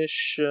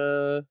cartoonish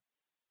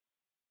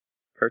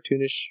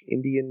cartoonish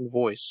Indian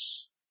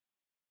voice.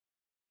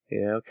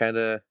 You know, kind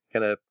of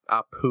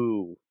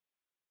Apu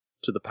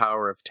to the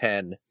power of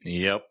 10.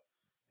 Yep.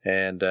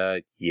 And,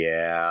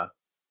 yeah.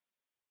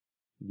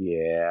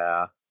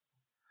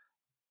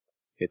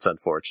 It's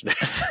unfortunate.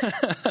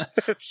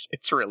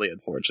 It's really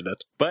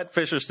unfortunate. But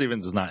Fisher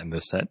Stevens is not in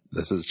this set.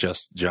 This is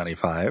just Johnny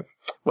Five.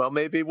 Well,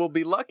 maybe we'll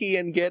be lucky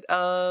and get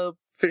a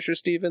Fisher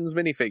Stevens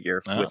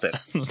minifigure with it.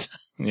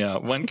 Yeah,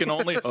 one can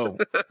only hope.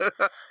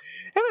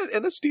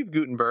 and a Steve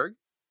Guttenberg.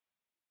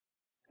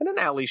 And an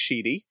Ali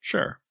Sheedy.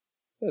 Sure.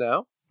 You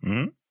know?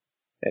 Mm-hmm.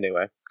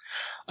 Anyway.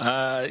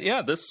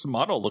 Yeah, this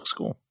model looks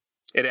cool.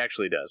 It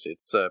actually does.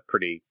 It's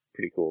pretty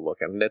cool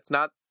looking. It's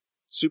not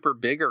super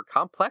big or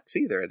complex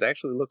either. It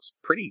actually looks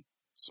pretty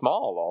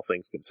small, all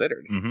things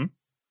considered. Mm-hmm.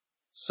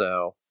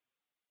 So,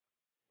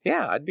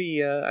 yeah, I'd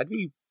be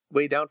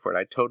way down for it.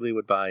 I totally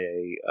would buy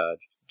a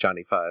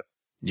Johnny Five.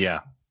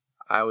 Yeah.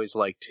 I always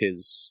liked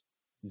his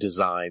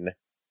design.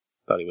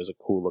 Thought he was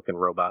a cool looking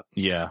robot.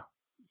 Yeah.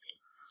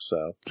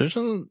 So there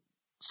doesn't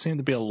seem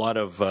to be a lot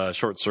of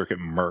Short Circuit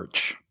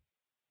merch.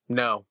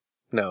 No,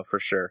 for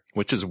sure.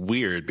 Which is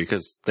weird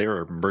because they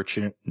were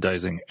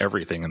merchandising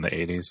everything in the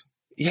 80s.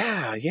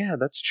 Yeah,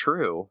 that's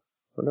true.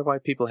 Wonder why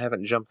people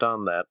haven't jumped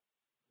on that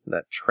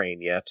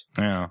train yet.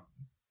 Yeah.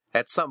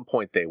 At some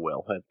point they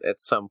will.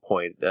 At some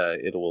point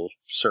it will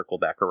circle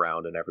back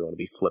around and everyone will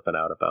be flipping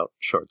out about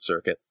Short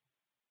Circuit.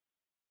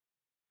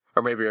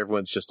 Or maybe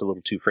everyone's just a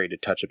little too afraid to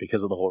touch it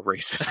because of the whole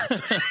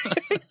racism.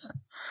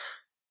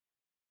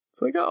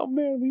 It's like, oh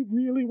man, we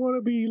really want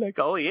to be like,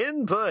 oh,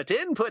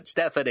 input,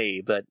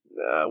 Stephanie, but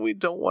we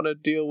don't want to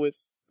deal with.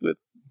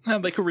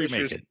 They could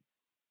remake issues. it.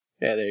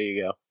 Yeah, there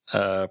you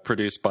go.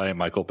 Produced by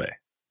Michael Bay.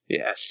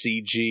 Yeah,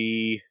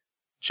 CG,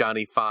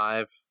 Johnny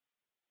Five,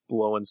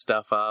 blowing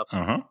stuff up.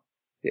 Uh-huh.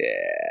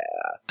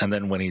 Yeah. And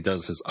then when he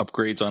does his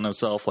upgrades on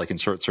himself, like in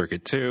Short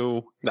Circuit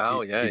 2,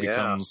 he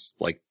becomes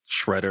like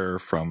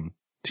Shredder from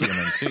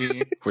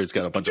TMNT, where he's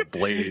got a bunch of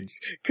blades.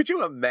 Could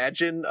you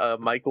imagine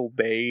Michael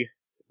Bay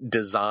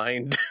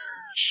designed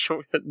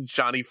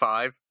Johnny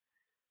Five?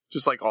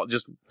 Just like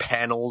just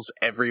panels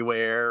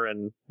everywhere,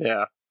 and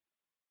yeah.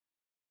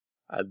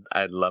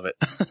 I'd love it.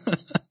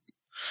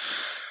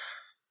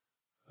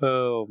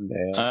 Oh,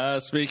 man.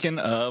 Speaking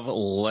of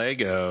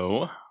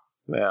Lego,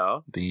 yeah,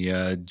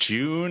 the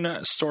June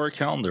store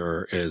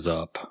calendar is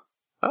up.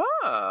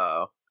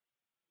 Oh,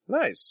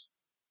 nice.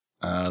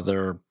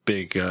 Their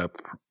big,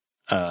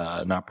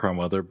 not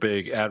promo, their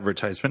big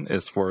advertisement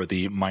is for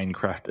the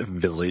Minecraft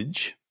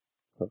Village.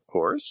 Of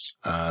course.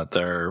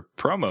 Their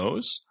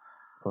promos.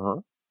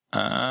 Uh-huh.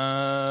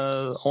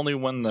 Only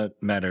one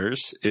that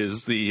matters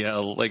is the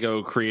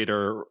Lego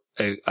Creator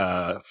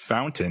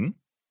fountain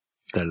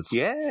that is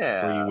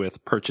free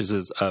with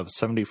purchases of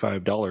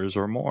 $75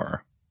 or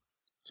more.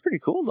 It's pretty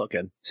cool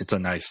looking. It's a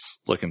nice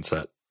looking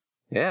set.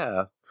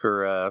 Yeah,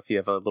 for if you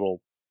have a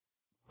little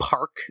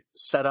park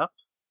set up.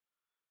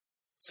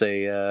 It's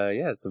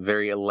a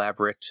very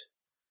elaborate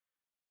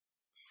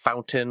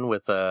fountain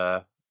with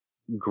a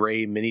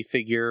gray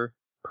minifigure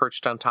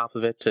perched on top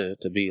of it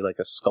to be like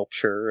a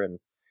sculpture, and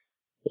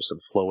there's some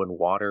flowing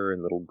water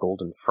and little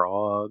golden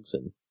frogs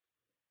and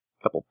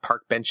a couple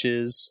park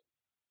benches.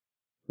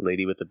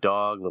 Lady with the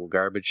dog, little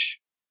garbage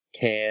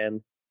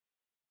can.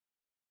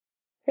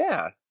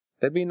 Yeah,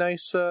 that'd be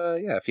nice.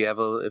 If you have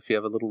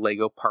a little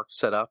Lego park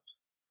set up,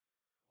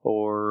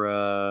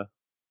 or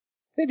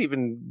it'd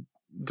even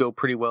go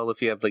pretty well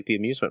if you have like the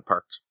amusement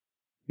parks.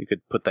 You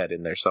could put that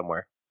in there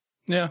somewhere.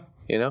 Yeah,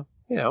 you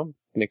know,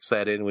 mix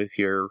that in with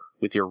your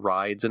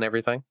rides and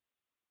everything.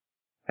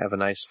 Have a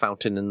nice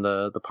fountain in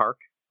the park.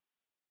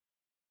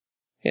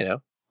 You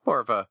know, more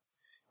of a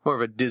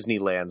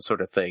Disneyland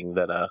sort of thing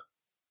than a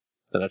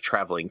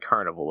traveling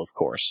carnival, of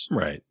course.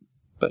 Right.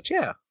 But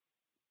yeah,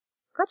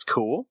 that's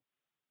cool.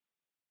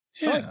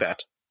 Yeah. I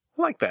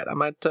like that. I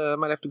might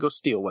have to go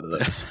steal one of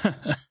those.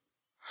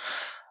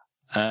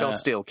 Don't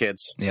steal,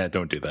 kids. Yeah,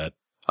 don't do that.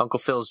 Uncle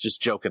Phil's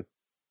just joking.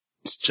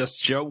 It's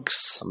just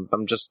jokes.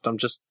 I'm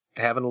just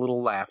having a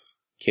little laugh,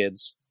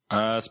 kids.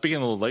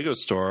 Speaking of the Lego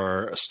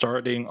store,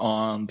 starting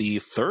on the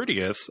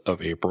 30th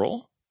of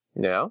April.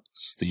 Yeah.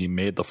 It's the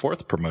May the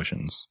 4th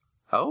promotions.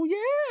 Oh,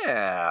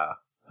 yeah.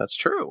 That's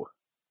true.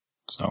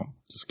 So,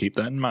 just keep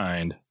that in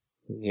mind.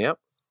 Yep.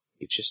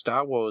 Get your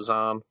Star Wars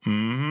on.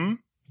 Mm-hmm.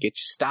 Get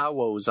your Star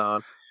Wars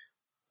on.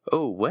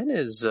 Oh, when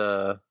is,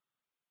 those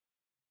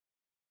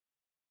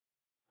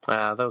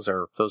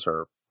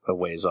are a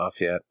ways off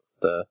yet.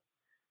 I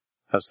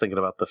was thinking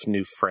about the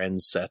new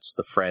Friends sets,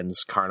 the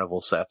Friends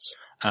Carnival sets.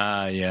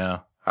 Yeah.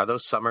 Are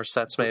those summer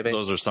sets, maybe?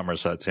 Those are summer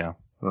sets, yeah.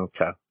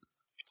 Okay.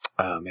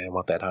 Oh, man, I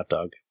want that hot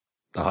dog.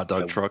 The hot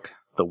dog truck?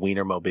 The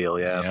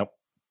Wienermobile, yeah. Yep.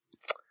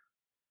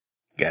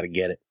 Gotta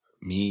get it.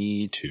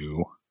 Me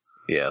too.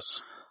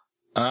 Yes.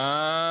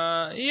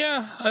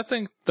 Yeah, I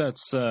think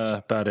that's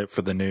about it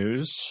for the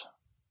news.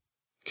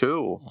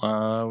 Cool.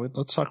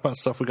 Let's talk about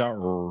stuff we got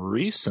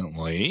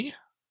recently.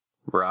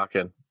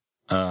 Rockin'.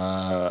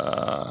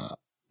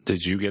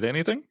 Did you get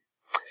anything?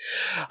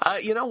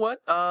 You know what?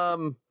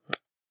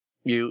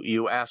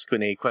 You ask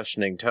in a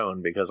questioning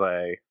tone because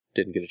I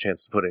didn't get a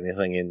chance to put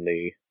anything in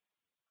the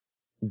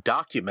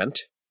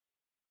document.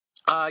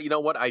 You know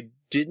what? I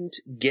didn't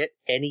get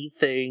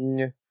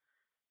anything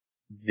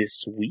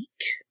this week,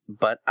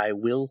 but I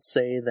will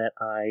say that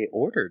I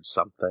ordered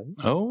something.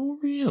 Oh,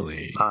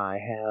 really? I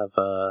have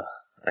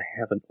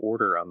an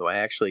order on the way. I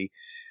actually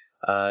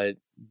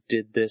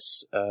did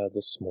this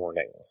this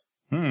morning.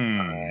 You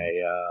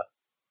know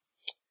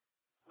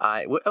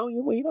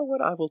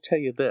what? I will tell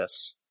you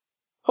this.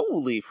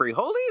 Holy free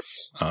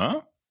holies!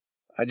 Huh?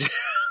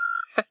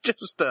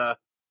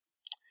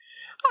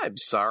 I'm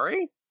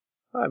sorry.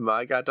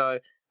 I got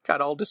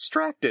all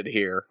distracted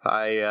here.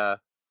 I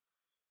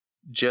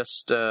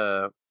just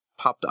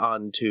popped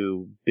on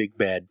to Big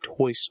Bad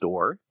Toy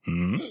Store.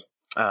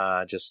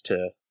 Just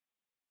to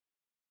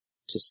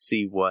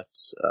see what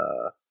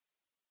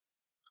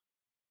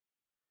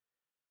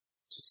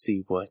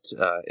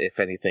if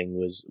anything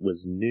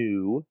was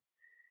new,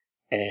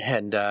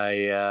 and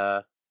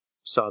I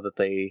saw that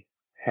they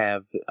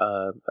have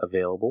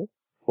available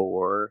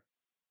for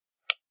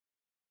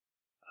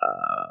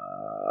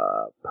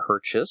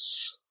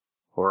purchase,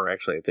 or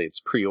actually I think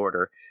it's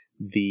pre-order,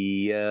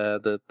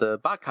 the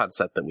BotCon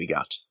set that we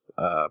got,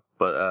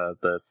 but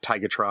the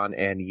Tigatron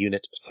and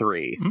Unit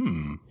 3.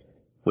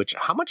 Which,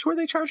 how much were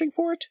they charging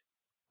for it?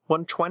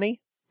 $120?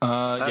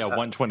 Yeah,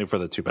 $120 for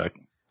the 2-pack.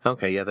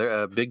 Okay,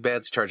 yeah, Big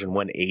Bad's charging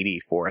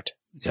 $180 for it.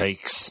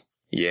 Yikes.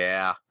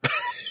 Yeah.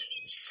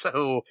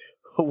 So,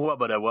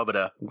 wubba-da.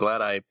 I'm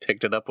glad I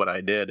picked it up when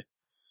I did.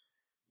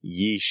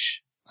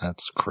 Yeesh.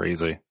 That's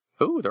crazy.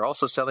 Ooh, they're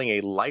also selling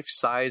a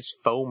life-size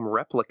foam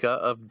replica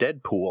of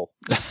Deadpool.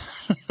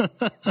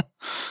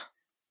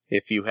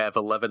 If you have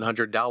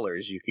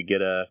 $1,100, you could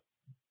get a,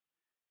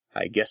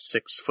 I guess,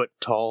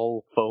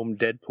 6-foot-tall foam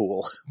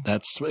Deadpool.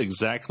 That's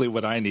exactly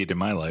what I need in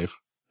my life.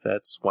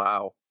 That's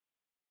wow.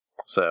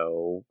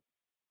 So,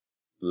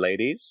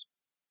 ladies,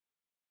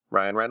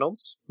 Ryan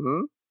Reynolds,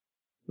 there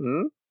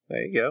you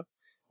go.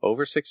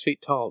 Over 6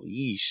 feet tall.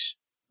 Yeesh.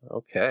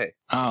 Okay.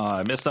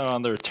 I missed out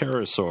on their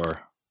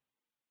Pterosaur.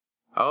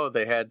 Oh,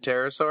 they had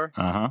Pterosaur?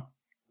 Uh-huh.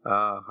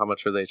 How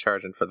much were they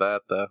charging for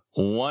that, though?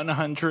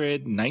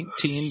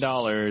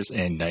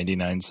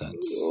 $119.99.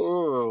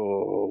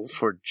 Oh,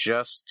 for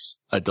just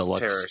a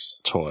deluxe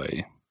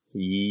toy.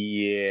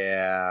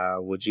 Yeah.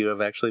 Would you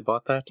have actually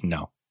bought that?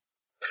 No.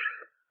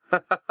 I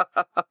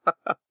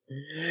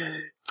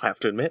have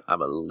to admit,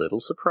 I'm a little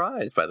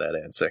surprised by that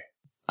answer.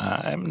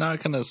 I'm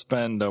not going to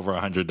spend over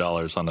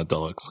 $100 on a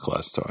deluxe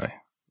class toy.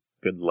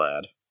 Good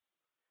lad.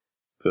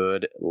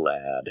 Good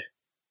lad.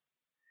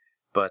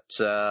 But,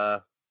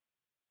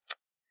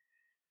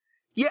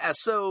 yeah,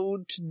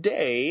 so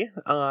today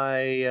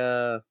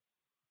I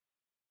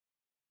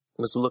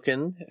was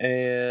looking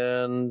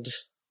and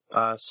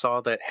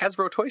saw that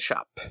Hasbro Toy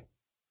Shop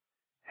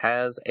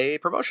has a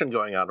promotion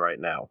going on right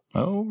now.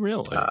 Oh,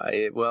 really?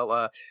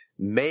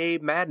 May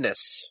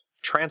Madness,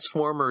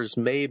 Transformers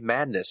May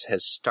Madness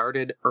has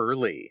started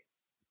early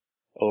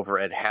over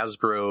at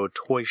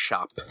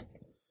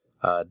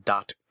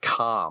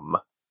HasbroToyShop.com.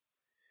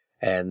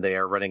 And they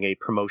are running a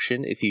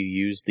promotion. If you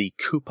use the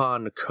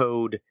coupon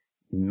code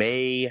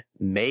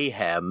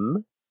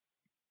MAYMAYHEM,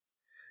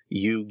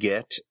 you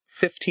get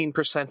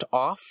 15%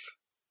 off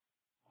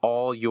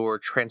all your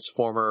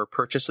Transformer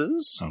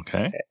purchases.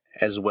 Okay.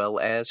 As well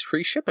as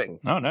free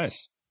shipping. Oh,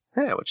 nice.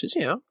 Yeah, which is,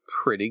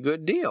 pretty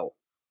good deal.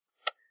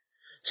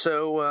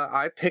 So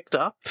I picked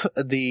up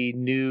the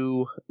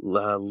new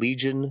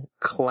Legion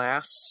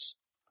class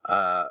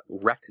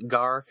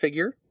Wreck-Gar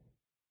figure,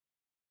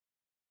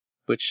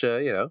 which,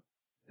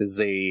 is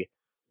a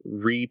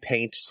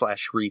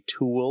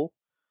repaint/retool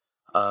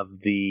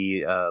of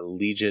the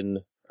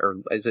Legion,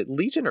 or is it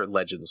Legion or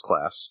Legends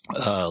class?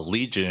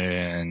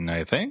 Legion,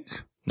 I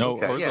think.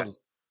 No, okay,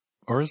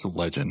 or is it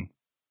Legend?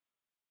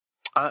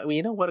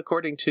 You know what?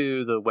 According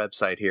to the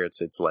website here, it's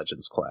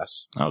Legends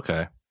class.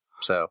 Okay.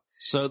 So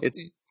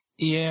it's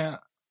yeah.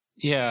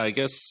 I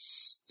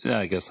guess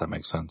that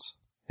makes sense.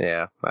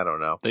 Yeah, I don't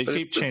know. They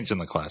keep changing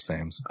the class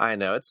names. I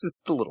know.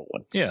 It's the little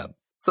one. Yeah.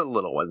 It's the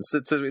little ones.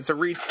 It's a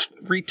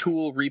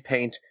retool,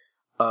 repaint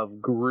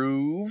of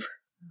Groove,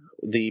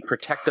 the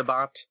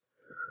Protectobot,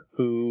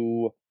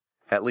 who,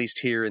 at least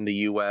here in the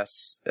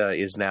U.S.,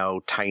 is now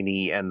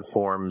tiny and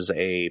forms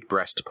a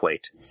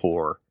breastplate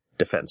for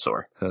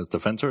Defensor. Because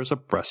Defensor is a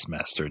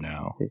breastmaster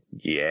now.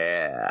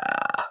 Yeah.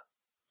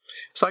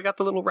 So I got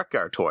the little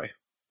Wreck-Gar toy.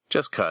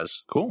 Just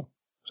cuz. Cool.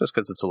 Just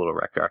cuz it's a little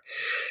Wreck-Gar.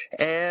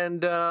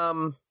 And,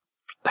 I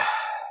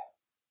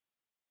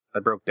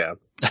broke down.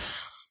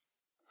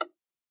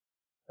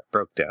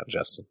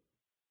 Justin.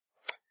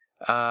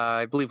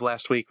 I believe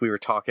last week we were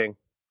talking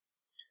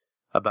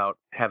about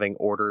having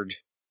ordered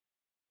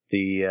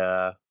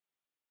the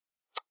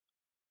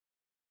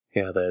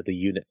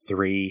Unit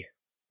 3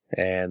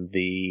 and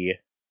the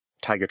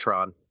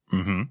Tigatron.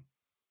 Mm-hmm.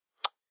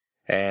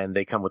 And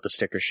they come with a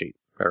sticker sheet,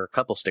 or a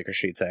couple sticker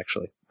sheets,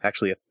 actually.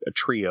 Actually, a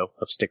trio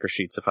of sticker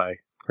sheets, if I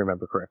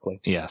remember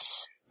correctly.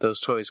 Yes. Those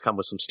toys come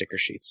with some sticker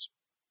sheets.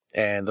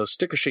 And those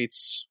sticker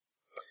sheets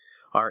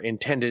are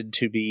intended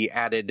to be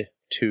added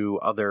to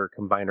other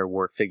Combiner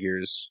War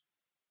figures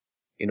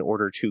in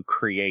order to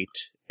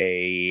create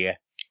a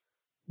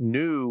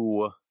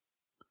new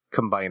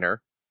Combiner,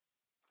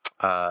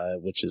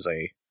 which is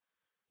a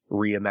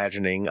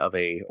reimagining of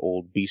a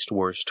old Beast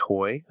Wars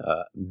toy,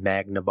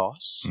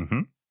 Magnaboss.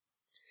 Mm-hmm.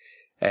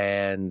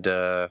 And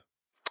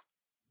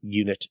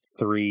Unit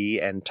 3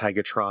 and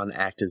Tigatron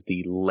act as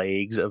the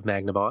legs of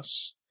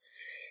Magnaboss.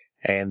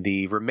 And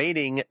the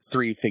remaining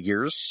 3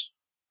 figures,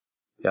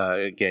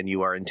 again,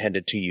 you are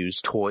intended to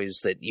use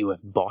toys that you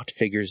have bought,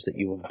 figures that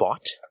you have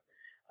bought.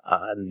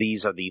 And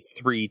these are the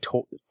three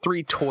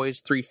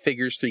toys, 3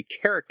 figures, 3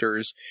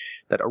 characters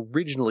that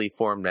originally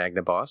formed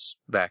Magnaboss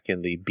back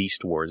in the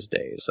Beast Wars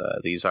days.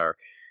 These are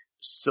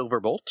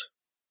Silverbolt,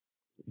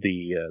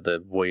 the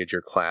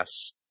Voyager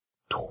class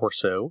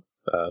torso,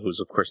 who's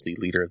of course the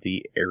leader of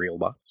the aerial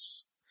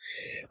bots.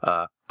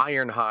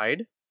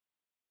 Ironhide,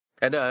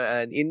 and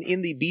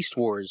in the Beast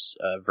Wars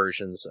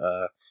versions,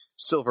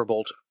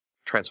 Silverbolt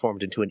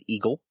transformed into an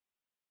eagle,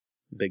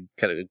 big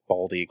kind of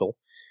bald eagle.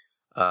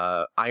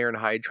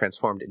 Ironhide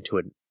transformed into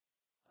an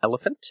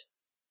elephant,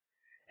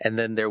 and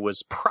then there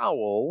was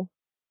Prowl,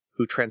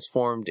 who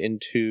transformed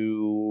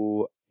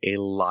into a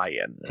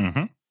lion,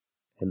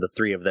 and the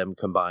 3 of them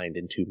combined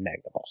into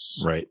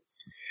Magnaboss. Right.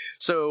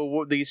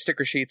 So these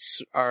sticker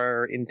sheets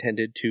are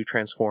intended to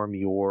transform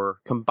your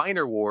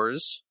Combiner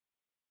Wars,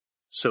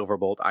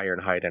 Silverbolt,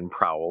 Ironhide, and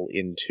Prowl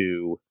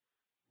into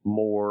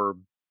more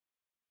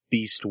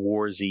Beast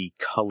Warsy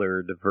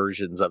colored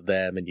versions of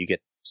them, and you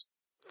get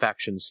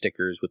faction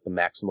stickers with the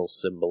Maximal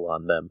symbol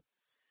on them.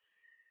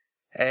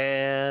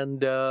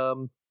 And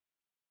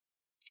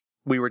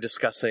we were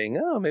discussing,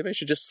 maybe I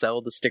should just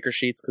sell the sticker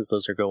sheets because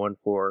those are going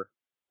for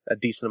a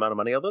decent amount of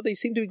money, although they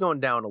seem to be going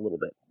down a little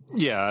bit.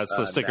 Yeah, as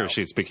the sticker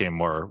sheets became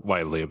more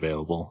widely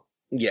available.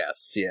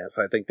 Yes.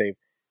 I think they've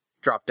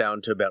dropped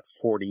down to about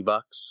 $40,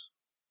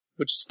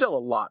 which is still a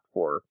lot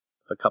for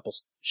a couple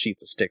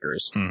sheets of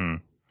stickers,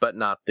 but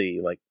not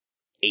the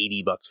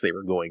 $80 they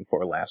were going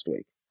for last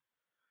week.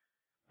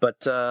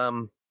 But I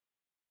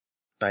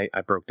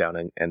broke down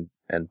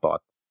and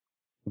bought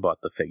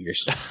the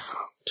figures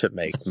to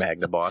make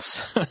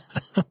Magnaboss.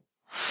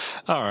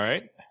 All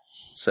right.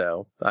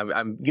 So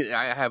I'm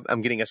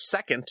getting a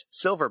second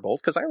Silverbolt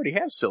because I already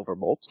have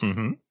Silverbolt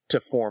to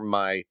form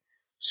my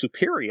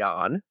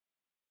Superion,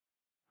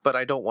 but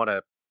I don't want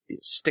to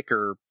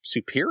sticker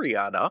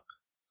Superion up,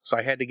 so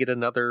I had to get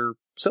another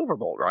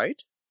Silverbolt,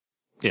 right?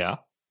 Yeah.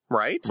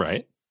 Right.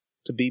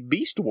 To be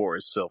Beast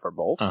Wars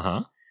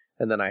Silverbolt.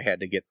 And then I had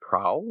to get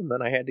Prowl, and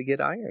then I had to get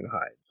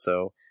Ironhide.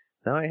 So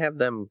now I have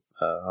them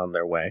on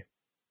their way.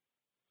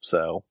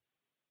 So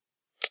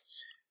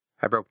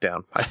I broke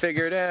down. I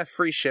figured,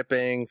 free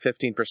shipping,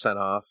 15%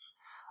 off.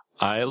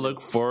 I look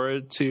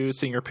forward to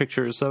seeing your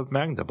pictures of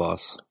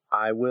Magnaboss.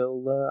 I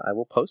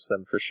will post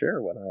them for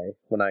sure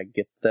when I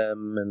get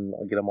them, and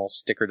I'll get them all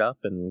stickered up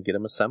and get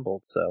them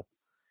assembled. So,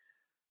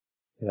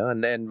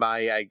 and then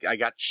I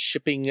got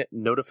shipping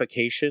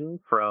notification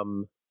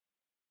from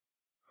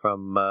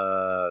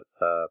FunPub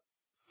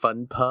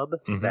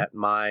that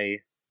my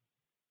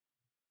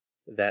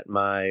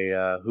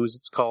who's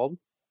it's called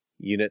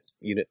Unit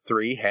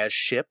 3 has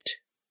shipped.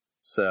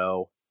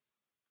 So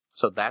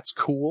that's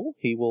cool.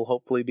 He will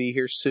hopefully be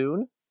here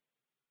soon.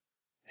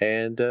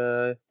 And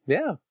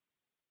yeah.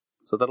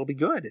 So that'll be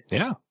good.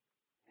 Yeah.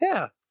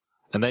 Yeah.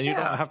 And then you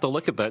don't have to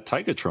look at that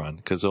Tigatron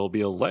because it'll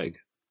be a leg.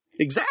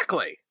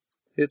 Exactly.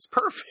 It's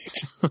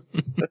perfect.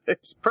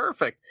 It's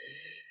perfect.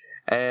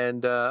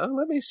 And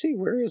let me see,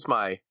 where is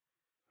my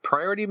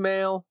priority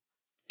mail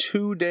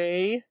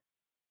today?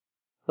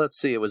 Let's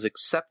see, it was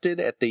accepted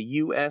at the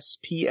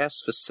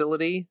USPS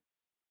facility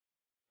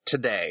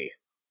today.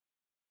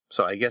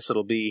 So I guess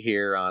it'll be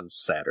here on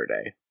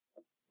Saturday.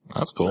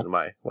 That's cool. When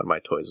my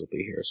toys will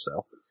be here,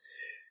 so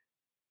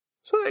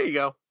there you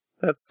go.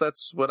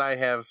 That's what I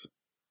have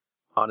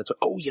on its way.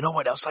 Oh, you know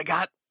what else I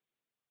got?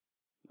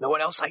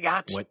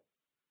 What?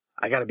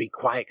 I gotta be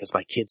quiet because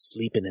my kid's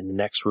sleeping in the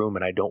next room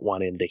and I don't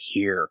want him to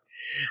hear.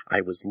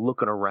 I was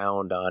looking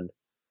around on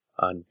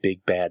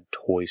Big Bad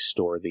Toy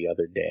Store the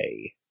other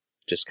day,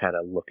 just kind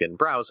of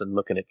browsing,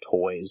 looking at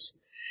toys,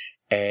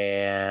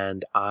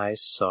 and I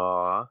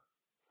saw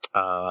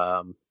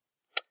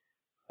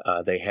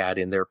they had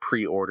in their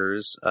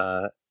pre-orders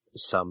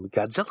some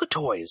Godzilla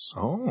toys.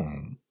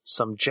 Oh.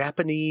 Some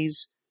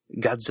Japanese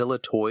Godzilla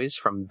toys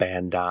from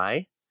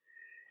Bandai,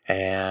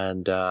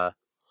 and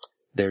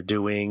they're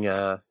doing.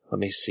 Let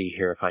me see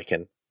here if I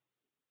can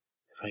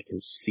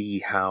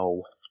see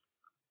how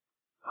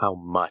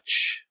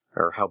much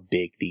or how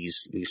big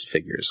these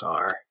figures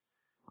are.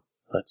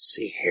 Let's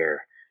see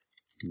here.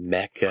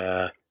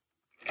 Mecha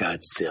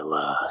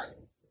Godzilla.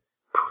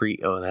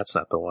 That's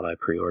not the one I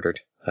pre-ordered.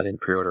 I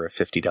didn't pre-order a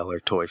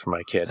 $50 toy for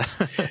my kid.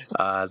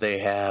 They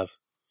have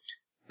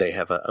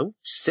a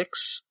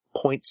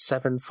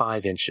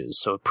 6.75 inches,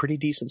 so a pretty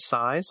decent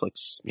size,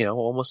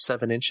 almost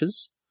 7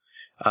 inches.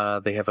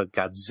 They have a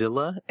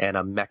Godzilla and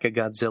a Mecha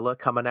Godzilla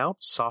coming out,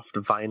 soft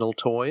vinyl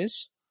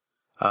toys.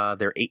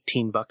 They're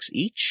 $18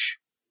 each.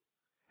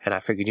 And I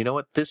figured, you know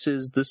what, this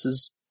is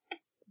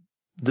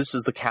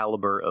the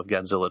caliber of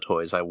Godzilla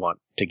toys I want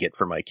to get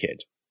for my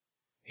kid.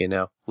 You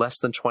know, less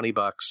than $20,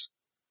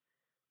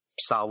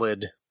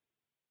 solid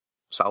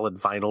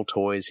vinyl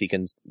toys. He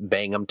can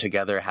bang them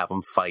together, have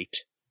them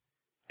fight,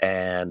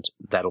 and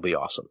that'll be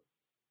awesome.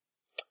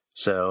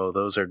 So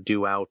those are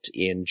due out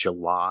in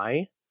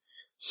July.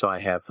 So I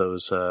have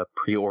those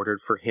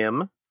pre-ordered for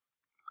him.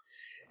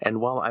 And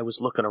while I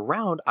was looking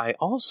around, I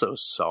also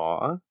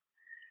saw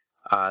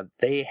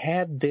they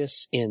had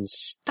this in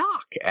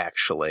stock,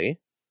 actually.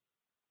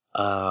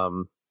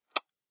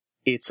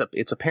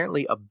 It's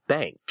apparently a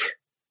bank.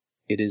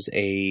 It is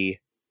a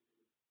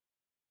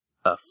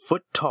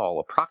foot tall,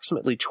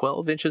 approximately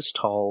 12 inches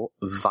tall,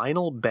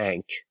 vinyl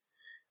bank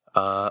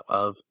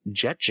of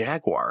Jet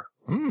Jaguar.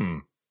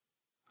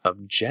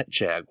 Of Jet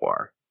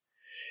Jaguar.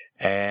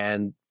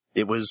 And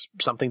it was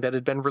something that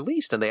had been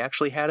released, and they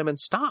actually had him in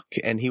stock,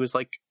 and he was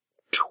like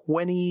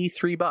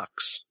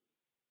 $23.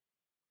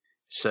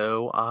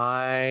 So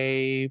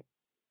I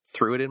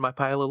threw it in my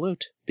pile of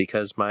loot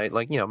because my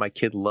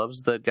kid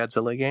loves the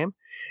Godzilla game,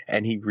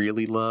 and he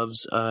really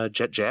loves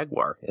Jet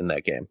Jaguar in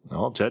that game.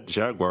 Well, Jet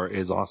Jaguar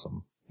is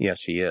awesome.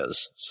 Yes, he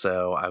is.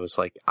 So I was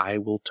like, I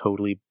will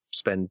totally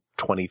spend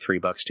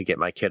 $23 to get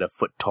my kid a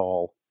foot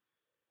tall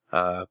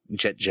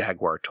Jet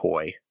Jaguar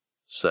toy.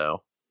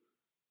 So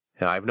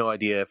I have no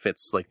idea if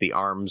it's like the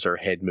arms or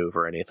head move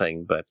or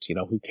anything, but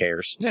who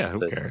cares? Yeah,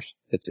 who cares?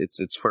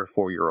 It's for a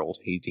 4-year-old.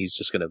 He's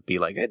just gonna be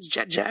like, it's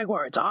Jet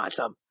Jaguar, it's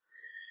awesome.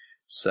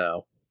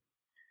 So,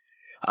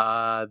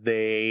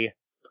 they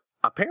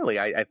apparently,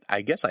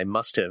 I guess I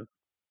must have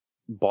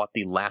bought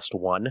the last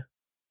one,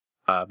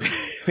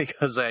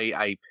 because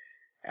I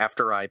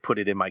after I put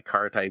it in my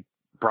cart, I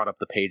brought up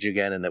the page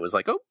again, and it was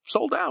like, oh,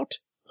 sold out.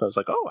 So I was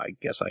like, oh, I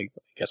guess I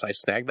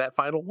snagged that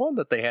final one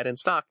that they had in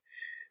stock.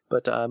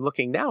 But I'm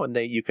looking now, and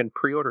you can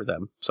pre-order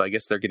them. So I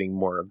guess they're getting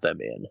more of them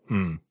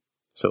in.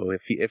 So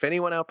if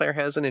anyone out there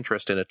has an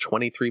interest in a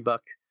 $23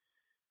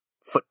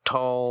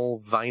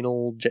 foot-tall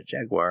vinyl Jet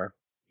Jaguar,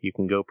 you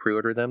can go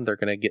pre-order them. They're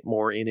going to get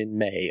more in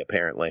May,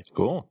 apparently.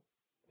 Cool.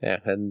 Yeah,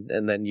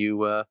 and then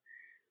you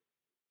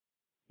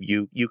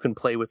can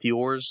play with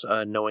yours,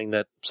 knowing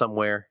that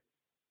somewhere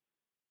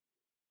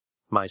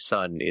my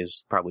son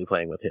is probably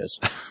playing with his.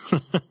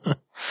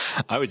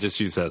 I would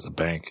just use that as a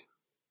bank.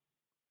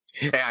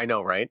 Yeah, I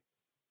know, right?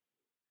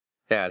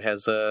 Yeah, it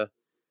has a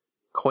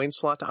coin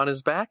slot on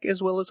his back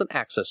as well as an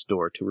access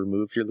door to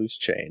remove your loose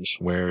change.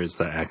 Where is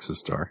the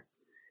access door?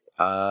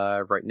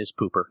 Right in his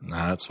pooper.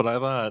 That's what I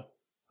thought.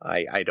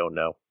 I don't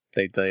know.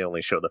 They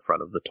only show the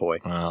front of the toy.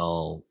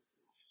 Well,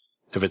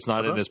 if it's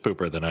not in his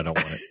pooper, then I don't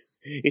want it.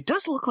 It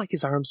does look like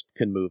his arms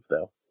can move,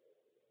 though.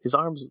 His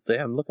arms,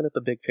 I'm looking at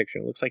the big picture.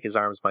 It looks like his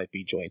arms might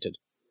be jointed,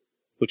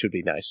 which would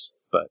be nice.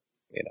 But,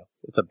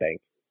 it's a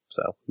bank,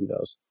 so who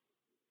knows.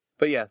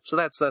 But yeah, so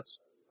that's what's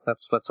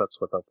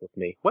up with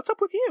me. What's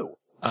up with you?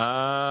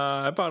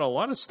 I bought a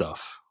lot of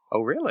stuff.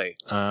 Oh, really?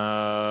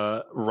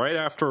 Right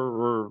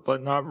after,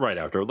 but not right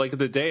after, like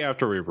the day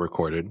after we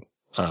recorded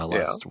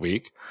last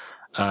week,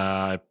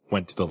 I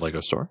went to the Lego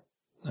store.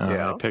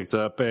 I picked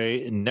up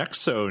a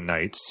Nexo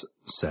Knights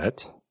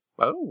set.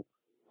 Oh.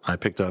 I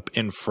picked up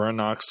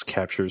Infernox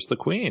Captures the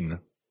Queen.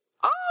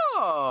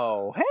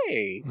 Oh,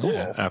 hey, cool.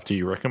 Yeah, after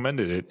you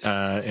recommended it.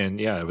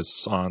 And yeah, it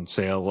was on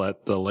sale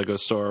at the Lego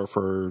store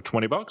for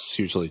 $20,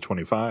 usually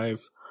 $25.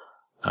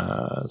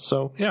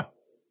 So yeah.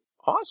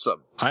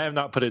 Awesome. I have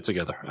not put it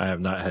together. I have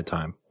not had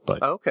time,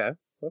 but. Okay.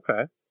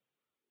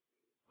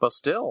 Well,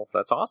 still,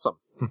 that's awesome.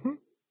 Mm-hmm.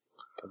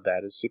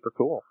 That is super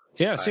cool.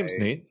 Yeah, it seems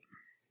neat.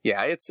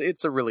 Yeah,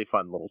 it's a really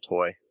fun little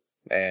toy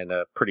and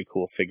a pretty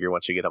cool figure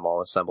once you get them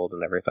all assembled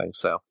and everything.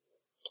 So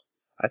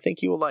I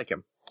think you will like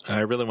him. I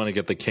really want to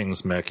get the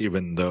King's mech,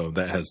 even though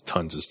that has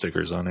tons of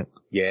stickers on it.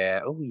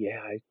 Yeah. Oh,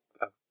 yeah. I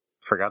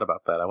forgot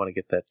about that. I want to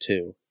get that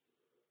too.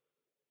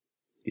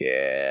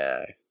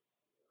 Yeah.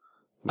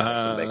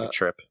 Make a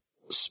trip.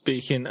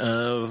 Speaking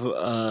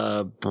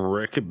of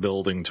brick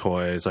building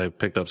toys, I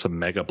picked up some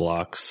Mega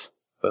Blocks.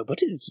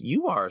 But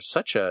you are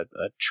such a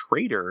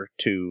traitor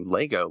to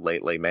Lego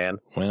lately, man.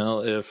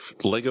 Well, if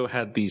Lego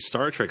had the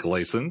Star Trek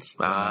license,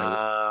 yes,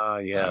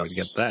 I would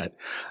get that.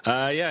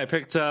 Yeah, I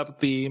picked up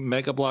the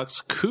Mega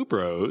Bloks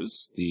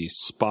Kubros, the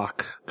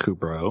Spock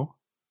Kubro.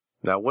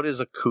 Now, what is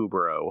a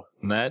Kubro?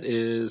 That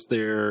is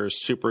their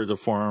super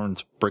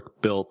deformed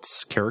brick-built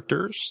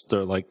characters.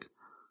 They're like,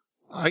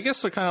 I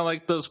guess they're kind of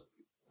like those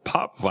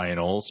pop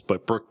vinyls,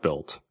 but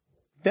brick-built.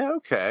 Yeah,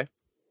 okay.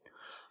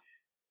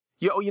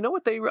 You know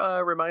what they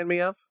remind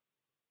me of?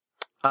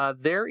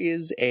 There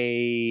is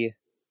a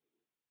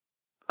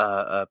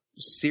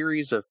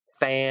series of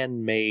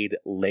fan-made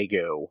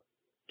Lego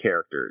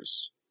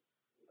characters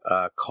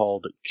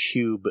called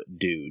Cube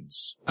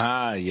Dudes.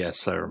 Ah,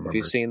 yes, I remember. Have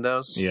you seen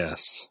those?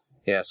 Yes.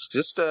 Yes,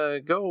 just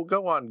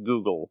go on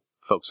Google,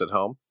 folks at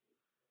home,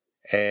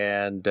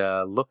 and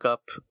look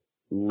up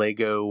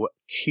Lego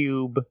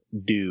Cube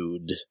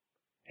Dude,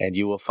 and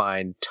you will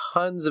find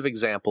tons of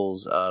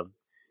examples of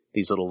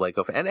these little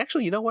Lego, and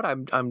actually, you know what?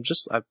 I've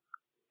just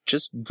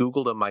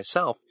Googled them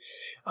myself.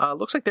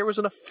 Looks like there was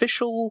an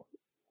official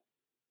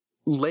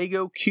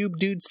Lego Cube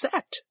Dude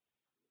set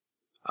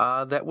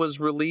that was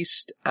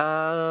released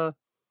at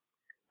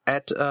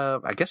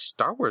I guess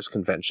Star Wars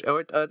convention.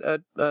 Oh,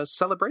 at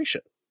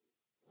Celebration.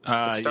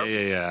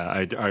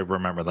 Yeah. I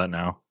remember that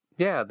now.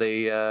 Yeah,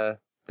 they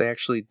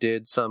actually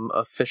did some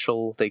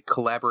official. They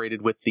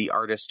collaborated with the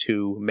artist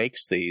who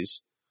makes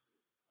these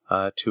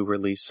to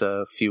release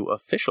a few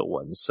official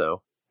ones.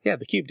 So yeah,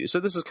 the Cube Dude. So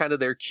this is kind of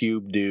their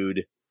Cube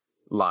Dude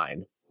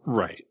line,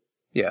 right?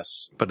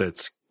 Yes, but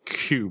it's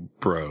Cube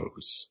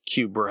Bros.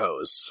 Cube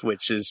Bros,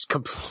 which is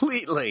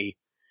completely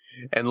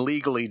and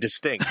legally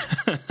distinct.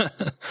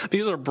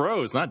 These are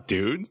bros, not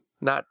dudes.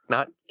 Not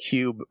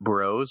Cube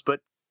Bros,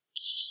 but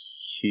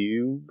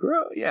Cube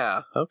Bro.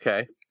 Yeah,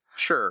 okay,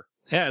 sure.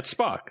 Yeah, it's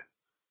Spock.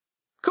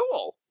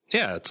 Cool.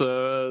 Yeah,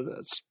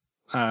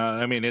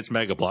 I mean, it's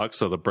Mega Bloks,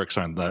 so the bricks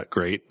aren't that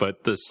great,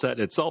 but the set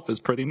itself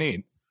is pretty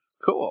neat.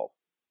 Cool.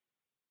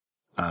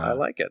 I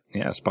like it.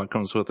 Yeah, Spock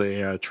comes with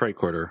a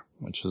tricorder,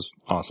 which is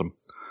awesome.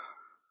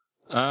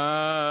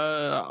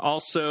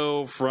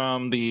 Also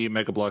from the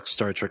Mega Bloks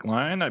Star Trek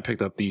line, I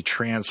picked up the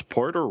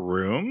Transporter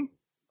Room.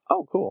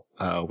 Oh, cool.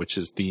 Which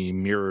is the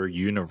Mirror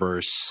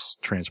Universe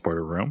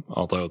Transporter Room,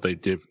 although they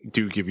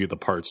do give you the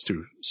parts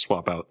to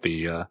swap out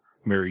the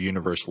Mirror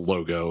Universe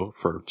logo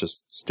for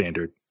just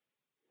standard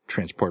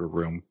Transporter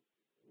Room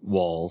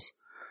walls.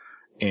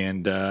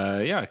 And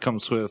it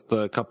comes with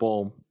a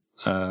couple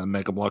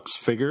Mega Bloks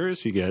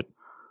figures. You get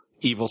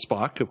Evil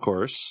Spock, of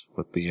course,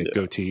 with the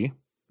goatee.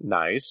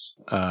 Nice.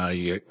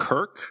 You get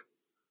Kirk,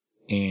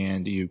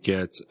 and you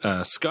get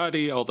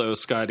Scotty, although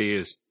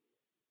Scotty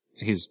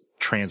he's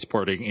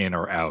transporting in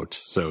or out,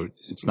 so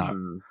it's not,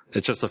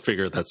 it's just a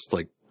figure that's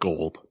like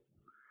gold.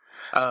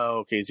 Oh,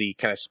 okay. Is he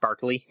kind of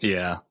sparkly?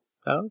 Yeah.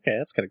 Oh, okay,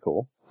 that's kind of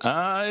cool.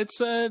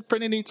 It's a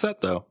pretty neat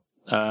set, though.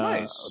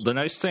 Nice. The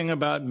nice thing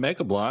about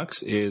Mega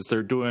Bloks is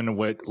they're doing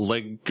what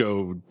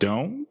Lego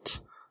don't.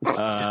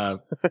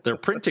 They're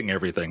printing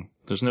everything.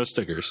 There's no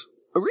stickers.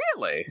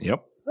 Really?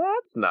 Yep.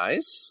 That's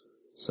nice.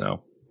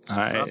 So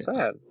not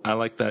bad. I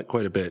like that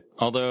quite a bit.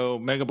 Although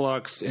Mega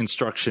Bloks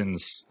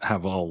instructions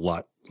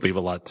leave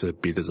a lot to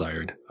be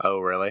desired. Oh,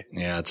 really?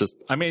 Yeah,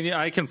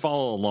 I can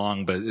follow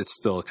along, but it's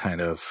still kind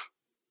of,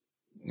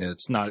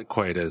 it's not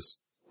quite as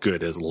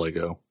good as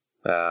Lego.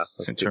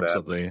 In terms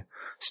of the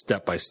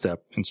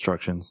step-by-step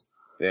instructions.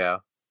 Yeah.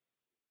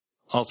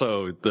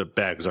 Also, the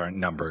bags aren't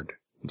numbered,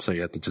 so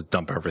you have to just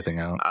dump everything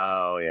out.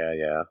 Oh,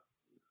 yeah.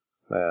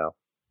 Well,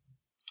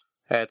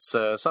 it's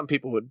some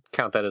people would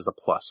count that as a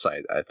plus,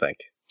 I think.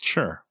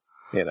 Sure.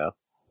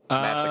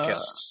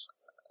 Masochists.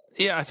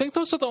 Yeah, I think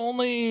those are the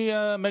only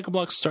Mega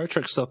Bloks Star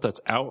Trek stuff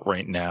that's out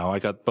right now. I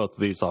got both of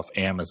these off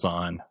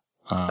Amazon.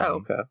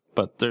 Okay.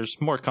 But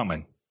there's more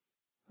coming.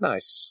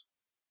 Nice.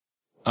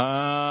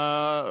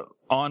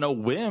 On a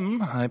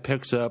whim, I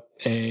picked up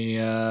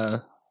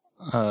a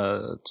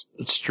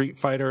Street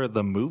Fighter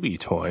the movie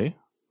toy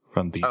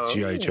from the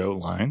G.I. Joe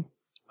line.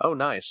 Oh,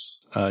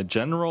 nice.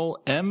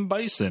 General M.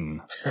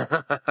 Bison.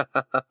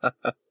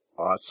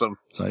 Awesome.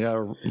 So I got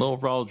a little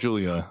Raul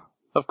Julia.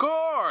 Of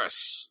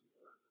course.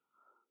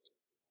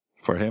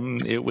 For him,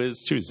 it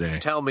was Tuesday.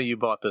 Tell me you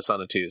bought this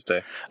on a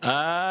Tuesday.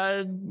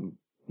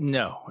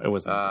 No, it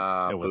wasn't.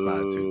 It was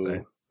not a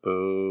Tuesday.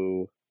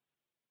 Boo.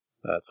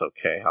 That's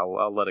okay.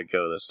 I'll let it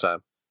go this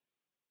time.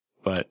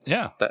 But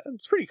yeah,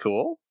 that's pretty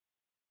cool.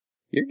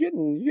 You're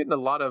getting a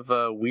lot of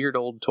weird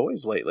old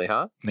toys lately,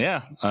 huh?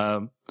 Yeah.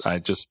 I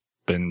just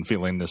been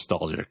feeling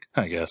nostalgic,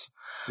 I guess.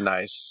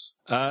 Nice.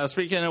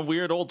 Speaking of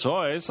weird old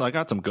toys, I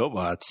got some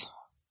GoBots.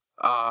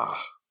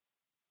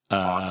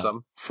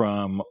 Awesome.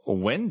 From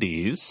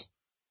Wendy's,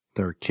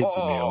 their kids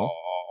meal.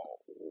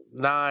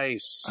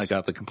 Nice. I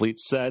got the complete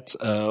set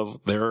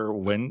of their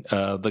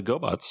the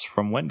GoBots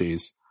from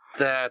Wendy's.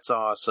 That's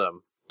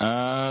awesome.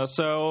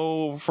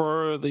 So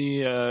for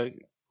the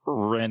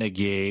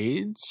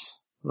Renegades,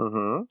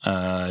 you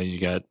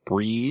got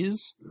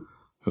Breeze,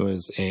 who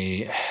is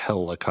a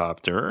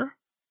helicopter.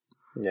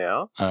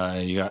 Yeah.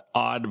 You got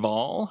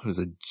Oddball, who's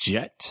a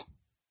jet,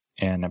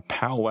 and a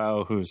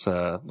Powwow, who's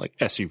a like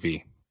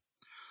SUV.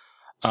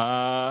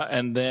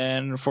 And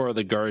then for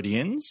the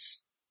Guardians,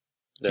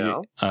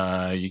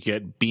 you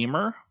get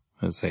Beamer,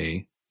 who's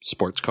a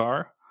sports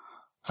car.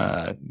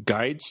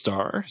 Guide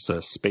Star is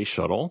a space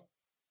shuttle,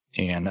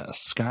 and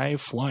Sky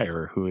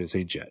Flyer, who is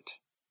a jet.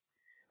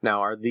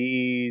 Now, are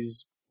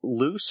these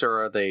loose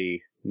or are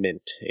they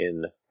mint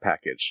in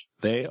package?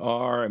 They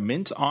are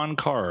mint on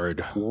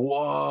card.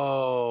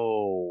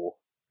 Whoa!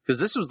 Because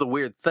this was the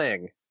weird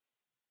thing.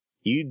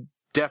 You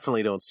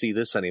definitely don't see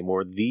this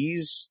anymore.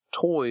 These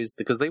toys,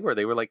 because they were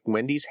like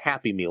Wendy's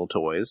Happy Meal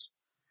toys,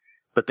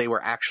 but they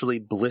were actually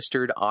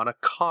blistered on a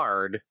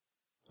card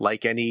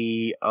like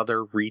any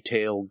other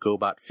retail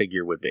GoBot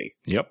figure would be.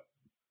 Yep.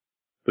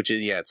 Which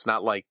is, it's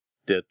not like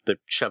the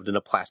shoved in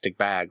a plastic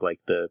bag like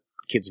the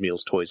kids'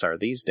 meals toys are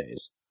these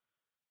days.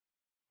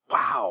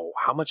 Wow.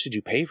 How much did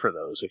you pay for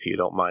those, if you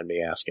don't mind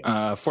me asking?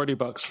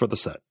 $40 for the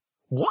set.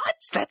 What?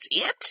 That's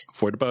it?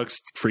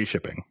 $40, free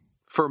shipping.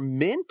 For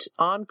mint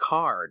on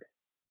card.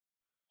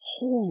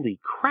 Holy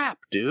crap,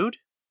 dude.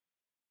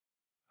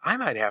 I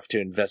might have to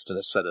invest in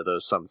a set of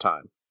those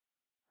sometime.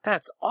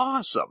 That's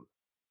awesome.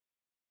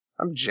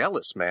 I'm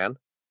jealous, man.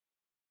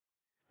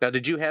 Now,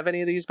 did you have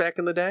any of these back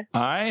in the day?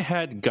 I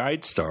had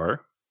GuideStar.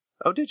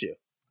 Oh, did you?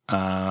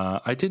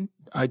 I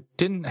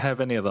didn't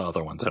have any of the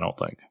other ones, I don't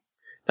think.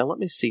 Now, let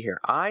me see here.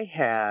 I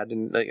had,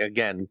 and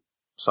again,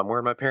 somewhere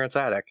in my parents'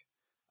 attic,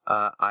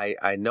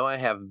 I know I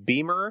have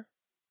Beamer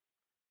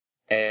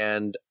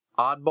and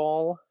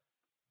Oddball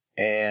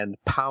and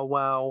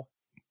Powwow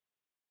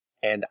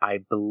and I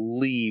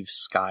believe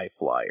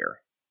Skyflyer.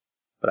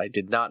 But I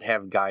did not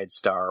have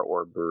GuideStar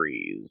or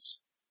Breeze.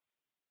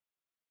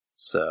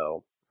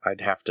 So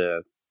I'd have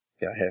to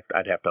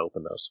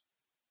open those.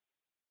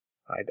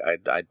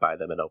 I'd buy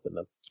them and open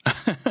them.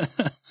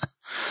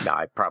 No,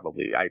 I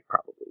probably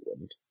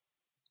wouldn't.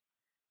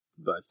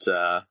 But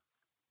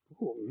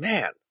oh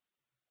man,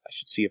 I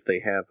should see if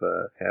they have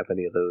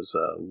any of those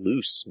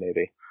loose,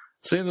 maybe.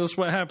 See, this is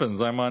what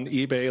happens. I'm on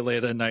eBay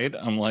late at night.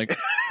 I'm like,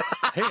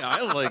 hey,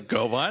 I like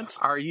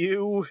GoBots. Are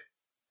you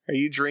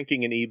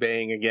drinking and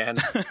eBaying again?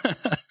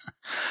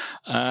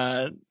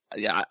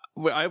 Yeah,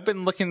 I've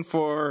been looking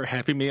for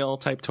Happy Meal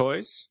type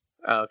toys.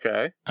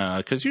 Okay.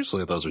 Because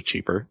usually those are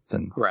cheaper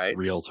than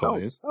real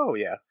toys. Oh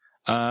yeah.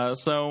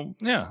 So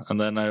yeah,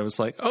 and then I was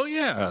like, oh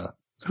yeah,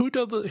 who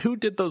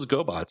did those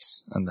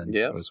GoBots? And then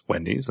it was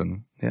Wendy's,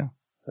 and yeah,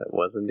 that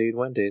was indeed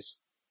Wendy's.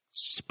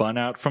 Spun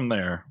out from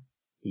there.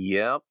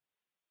 Yep.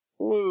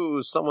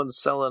 Ooh, someone's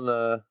selling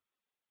a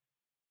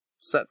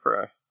set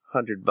for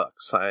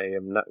 $100. I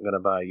am not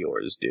gonna buy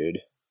yours, dude.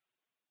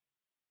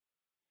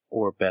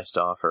 Or best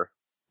offer.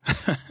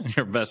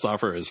 Your best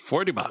offer is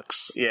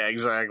 $40. Yeah,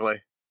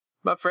 exactly.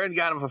 My friend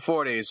got him for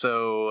 40,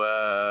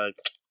 so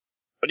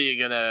what do you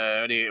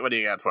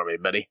got for me,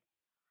 buddy?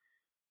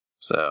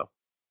 So,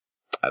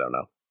 I don't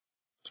know.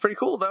 It's pretty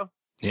cool though.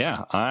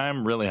 Yeah,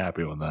 I'm really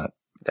happy with that.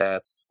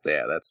 That's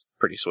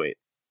pretty sweet.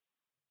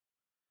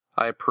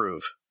 I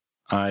approve.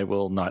 I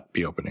will not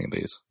be opening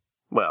these.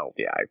 Well,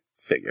 yeah, I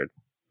figured.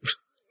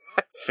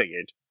 I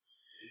figured.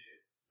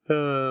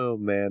 Oh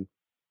man.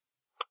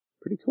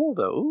 Pretty cool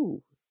though.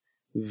 Ooh.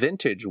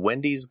 Vintage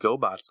Wendy's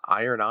GoBots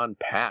iron-on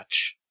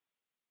patch.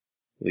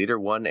 Leader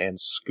 1 and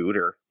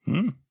Scooter.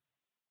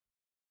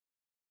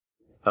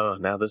 Oh,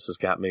 now this has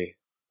got me.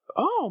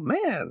 Oh,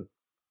 man.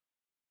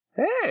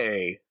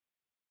 Hey.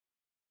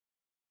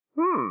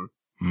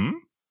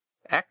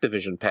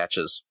 Activision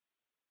patches.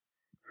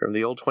 From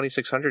the old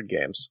 2600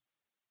 games.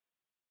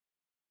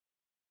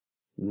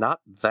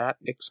 Not that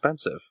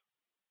expensive.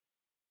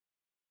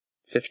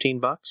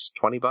 $15?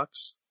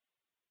 $20?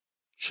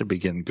 Should be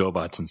getting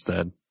GoBots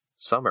instead.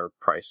 Summer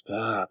price.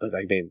 But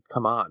I mean,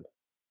 come on.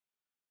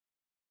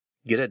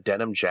 Get a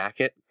denim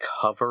jacket,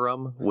 cover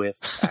them with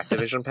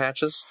Activision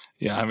patches.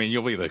 Yeah, I mean,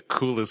 you'll be the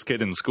coolest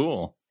kid in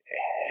school.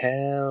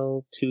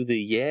 Hell to the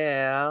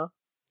yeah.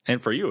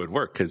 And for you, it would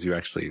work because you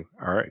actually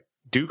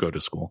do go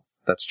to school.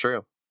 That's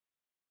true.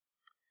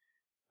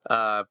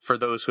 For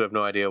those who have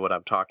no idea what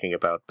I'm talking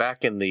about,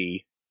 back in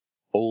the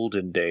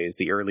olden days,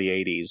 the early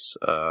 80s,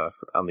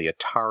 on the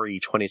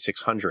Atari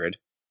 2600,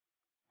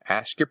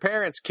 ask your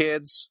parents,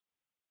 kids.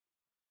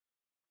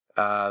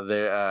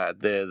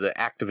 The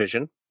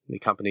Activision, the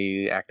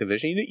company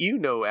Activision, you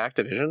know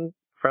Activision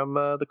from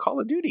the Call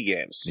of Duty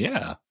games.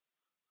 Yeah.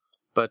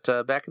 But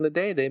back in the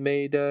day, they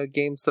made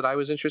games that I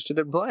was interested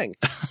in playing.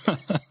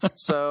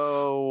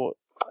 So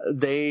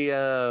they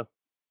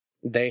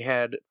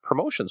had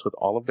promotions with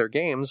all of their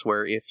games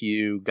where if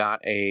you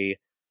got a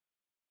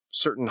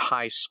certain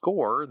high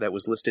score that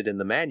was listed in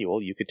the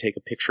manual, you could take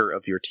a picture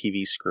of your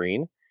TV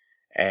screen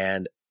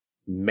and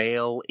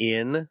mail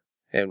in.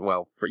 And,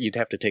 well, you'd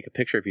have to take a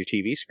picture of your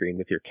TV screen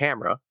with your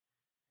camera,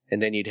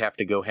 and then you'd have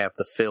to go have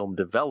the film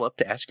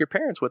developed. Ask your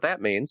parents what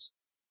that means.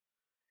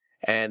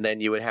 And then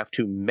you would have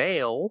to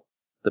mail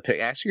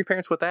ask your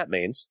parents what that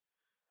means,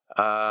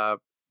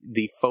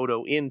 the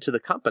photo into the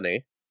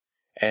company,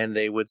 and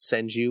they would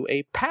send you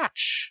a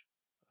patch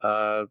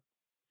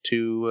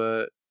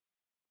to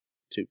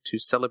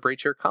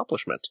celebrate your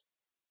accomplishment.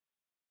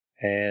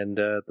 And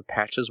the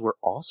patches were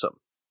awesome.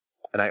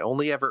 And I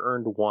only ever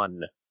earned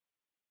one.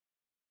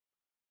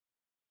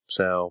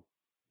 So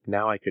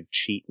now I could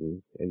cheat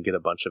and get a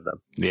bunch of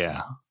them.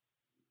 Yeah.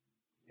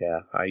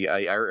 Yeah,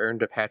 I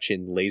earned a patch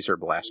in Laser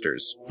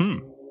Blasters.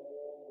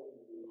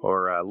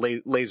 Or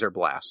Laser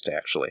Blast,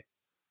 actually.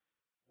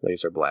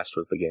 Laser Blast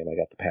was the game I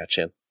got the patch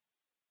in.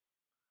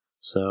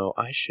 So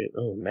I should.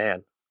 Oh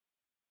man,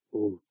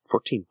 ooh,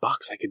 $14.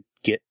 I could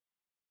get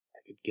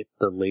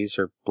the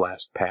Laser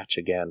Blast patch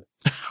again.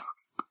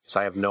 Because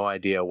I have no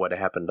idea what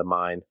happened to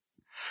mine.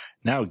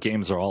 Now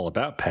games are all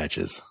about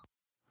patches.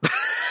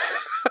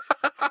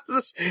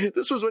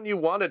 This was when you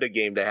wanted a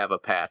game to have a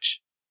patch.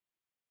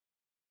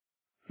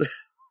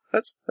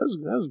 That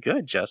was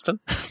good, Justin.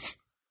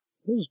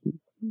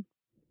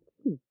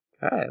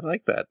 I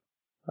like that.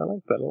 I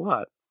like that a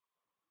lot.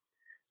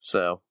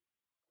 So,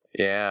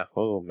 yeah.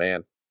 Oh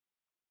man.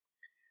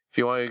 If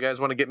you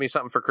guys want to get me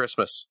something for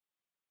Christmas,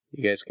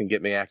 you guys can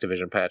get me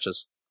Activision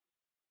patches.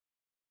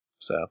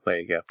 So there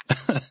you go.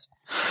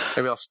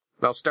 Maybe I'll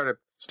start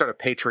a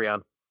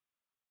Patreon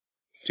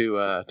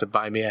to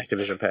buy me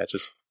Activision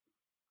patches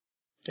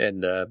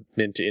and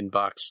mint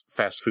inbox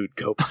fast food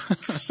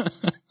GoBots.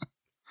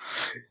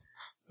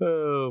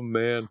 Oh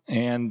man!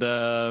 And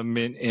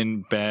mint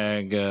in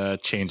bag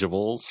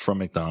changeables from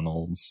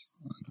McDonald's.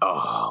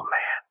 Oh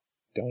man!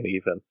 Don't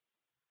even.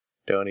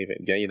 Yeah,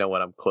 you know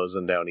what? I'm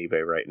closing down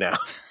eBay right now.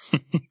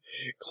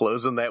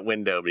 Closing that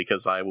window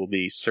because I will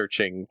be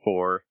searching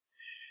for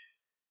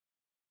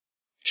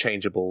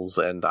changeables,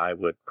 and I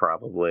would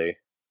probably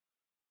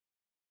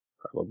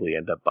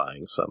end up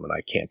buying some, and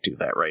I can't do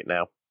that right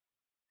now.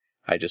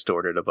 I just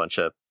ordered a bunch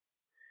of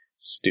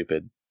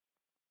stupid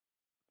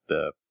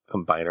the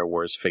Combiner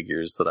Wars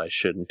figures that I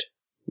shouldn't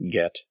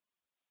get,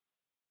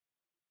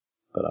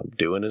 but I'm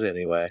doing it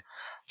anyway.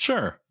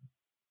 Sure.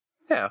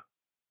 Yeah.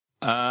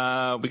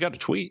 We got a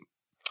tweet.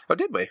 Oh,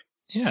 did we?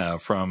 Yeah,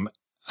 from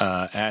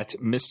at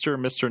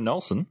Mr.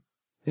 Nelson.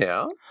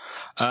 Yeah.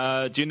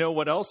 Do you know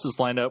what else is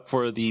lined up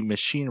for the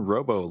Machine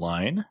Robo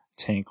line?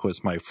 Tank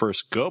was my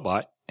first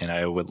GoBot, and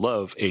I would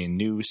love a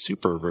new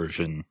super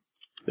version.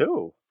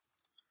 Ooh.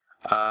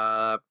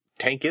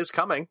 Tank is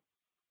coming.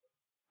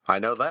 I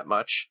know that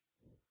much.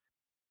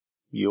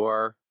 You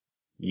are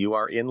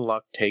in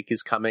luck. Tank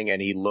is coming,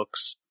 and he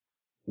looks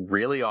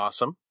really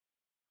awesome.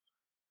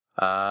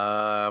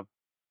 Again,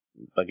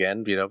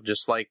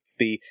 just like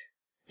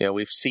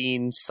we've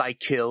seen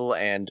Psykill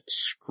and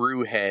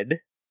Screwhead,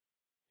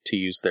 to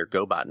use their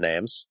GoBot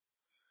names.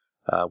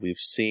 We've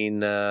seen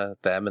them,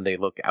 and they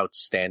look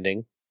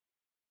outstanding.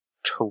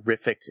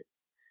 Terrific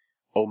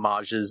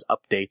homages,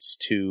 updates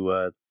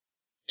to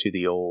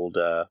the old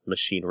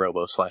Machine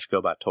Robo /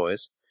 GoBot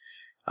toys.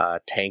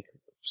 Tank,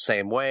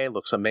 same way,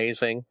 looks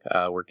amazing.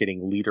 We're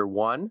getting Leader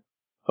 1,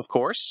 of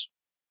course.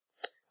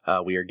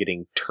 We are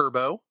getting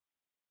Turbo,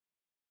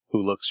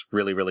 who looks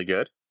really, really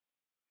good.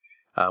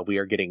 We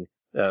are getting,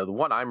 the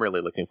one I'm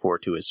really looking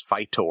forward to is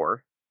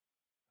Fightor,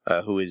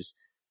 who is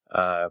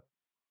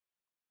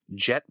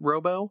Jet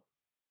Robo,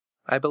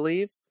 I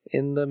believe,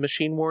 in the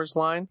Machine Wars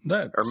line.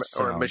 Or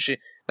Machine,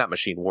 not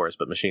Machine Wars,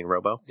 but Machine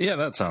Robo. Yeah,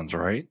 that sounds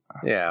right.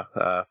 Yeah,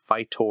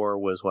 Fightor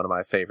was one of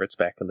my favorites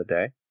back in the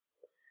day.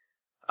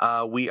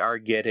 We are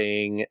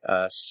getting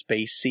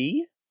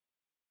Spacey,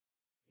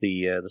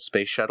 the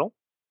space shuttle.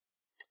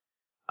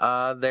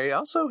 They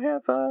also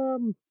have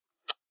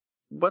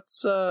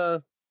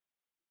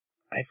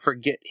I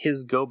forget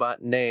his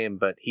GoBot name,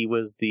 but he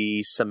was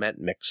the cement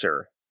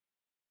mixer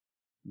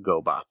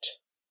GoBot.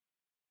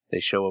 They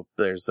show up,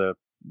 there's a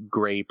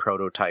gray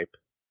prototype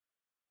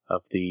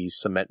of the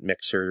cement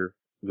mixer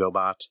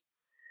GoBot.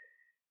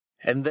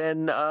 And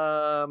then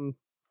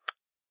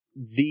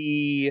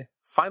the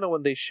final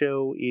one they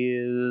show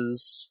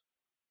is,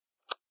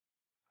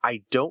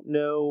 I don't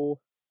know,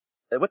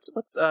 what's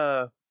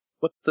the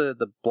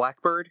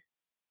Blackbird?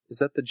 Is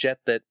that the jet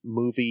that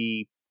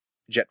movie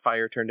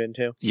Jetfire turned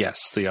into?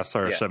 Yes, the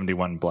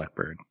SR-71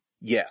 Blackbird.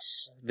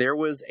 Yes. There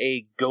was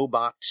a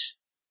GoBot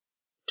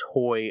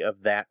toy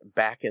of that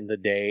back in the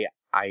day.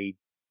 I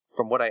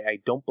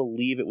don't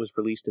believe it was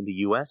released in the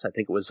US. I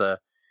think it was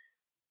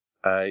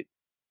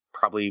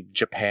probably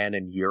Japan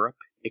and Europe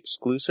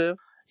exclusive.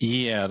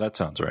 Yeah, that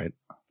sounds right.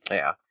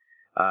 Yeah.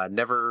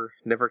 Never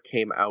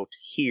came out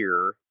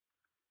here,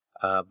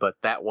 but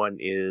that one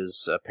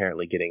is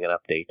apparently getting an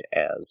update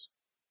as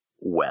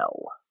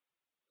well.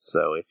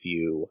 So if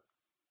you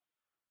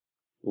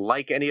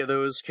like any of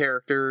those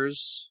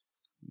characters,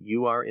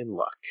 you are in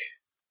luck.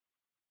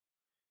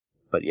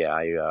 But yeah,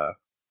 I'm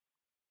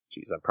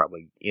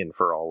probably in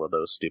for all of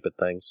those stupid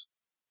things.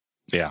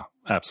 Yeah,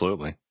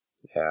 absolutely.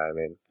 Yeah, I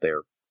mean,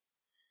 they're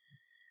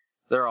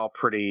all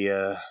pretty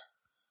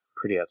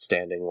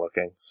outstanding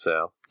looking,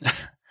 so.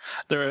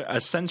 They're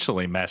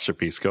essentially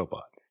masterpiece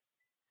GoBots.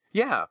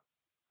 Yeah.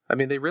 I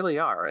mean, they really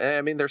are.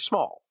 I mean, they're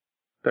small.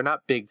 They're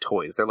not big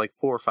toys. They're like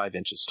 4 or 5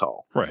 inches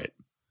tall. Right.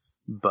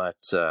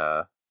 But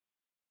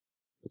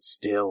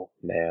still,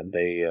 man,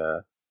 they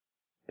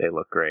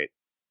look great.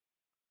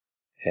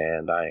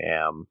 And I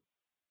am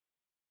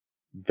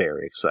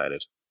very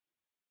excited.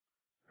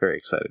 Very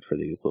excited for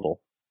these little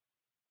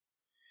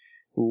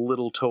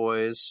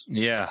toys.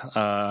 Yeah.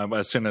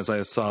 As soon as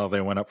I saw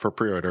they went up for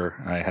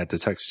pre-order, I had to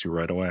text you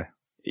right away.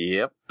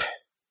 Yep.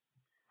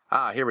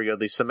 Here we go.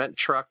 The cement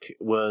truck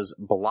was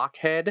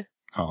Blockhead.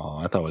 Oh,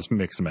 I thought it was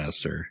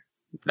Mixmaster.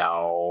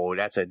 No,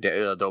 that's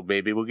no,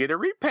 maybe we'll get a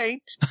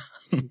repaint.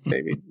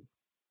 Maybe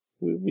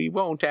we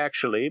won't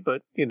actually,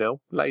 but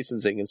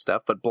licensing and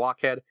stuff. But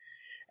Blockhead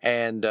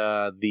and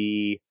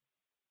the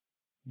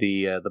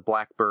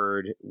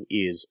Blackbird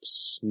is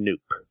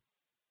Snoop.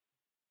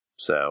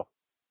 So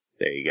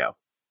there you go.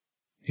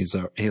 He's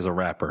a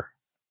rapper.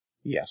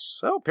 Yes.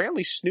 Oh,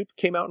 apparently Snoop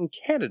came out in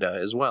Canada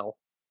as well.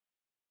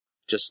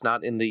 Just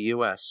not in the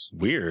US.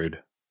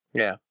 Weird.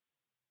 Yeah.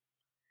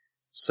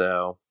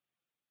 So,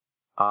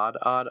 odd.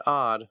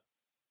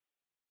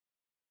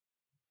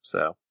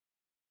 So,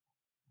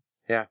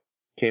 yeah.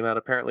 Came out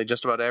apparently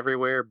just about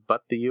everywhere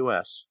but the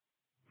US.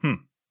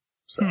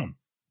 So,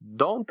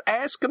 don't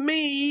ask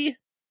me!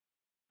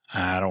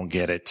 I don't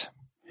get it.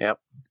 Yep.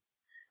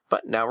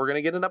 But now we're going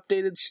to get an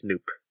updated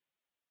Snoop.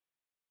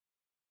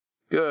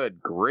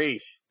 Good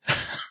grief.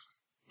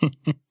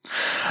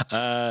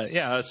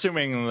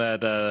 Assuming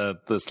that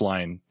this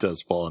line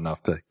does well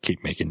enough to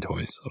keep making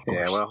toys, of course.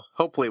 Yeah, well,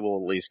 hopefully we'll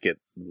at least get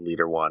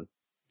Leader 1.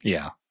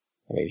 Yeah.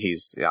 I mean,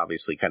 he's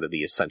obviously kind of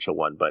the essential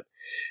one, but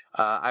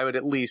I would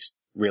at least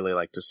really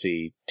like to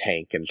see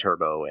Tank and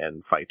Turbo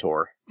and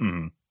Fightor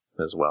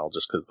as well,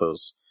 just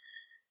because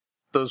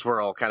those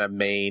were all kind of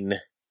main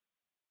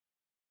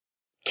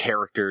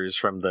characters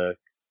from the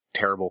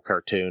terrible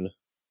cartoon.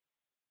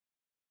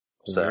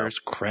 So, where's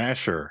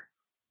Crasher?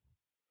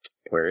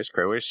 Where's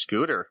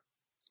Scooter?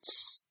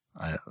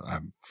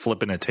 I'm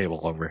flipping a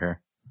table over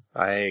here.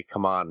 Hey,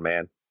 come on,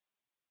 man.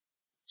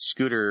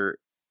 Scooter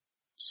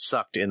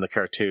sucked in the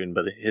cartoon,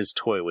 but his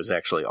toy was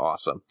actually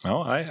awesome.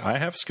 Oh, I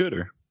have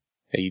Scooter.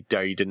 Are you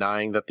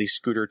denying that the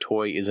Scooter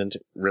toy isn't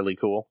really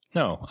cool?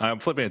 No, I'm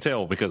flipping a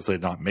table because they're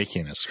not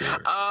making a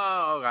Scooter.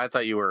 Oh, I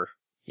thought you were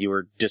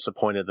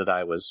disappointed that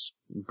I was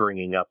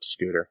bringing up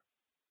Scooter.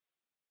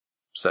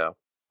 So,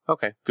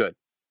 okay, good.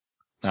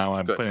 Now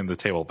I'm putting the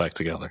table back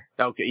together.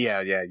 Okay,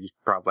 yeah, you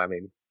probably, I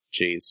mean,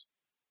 geez.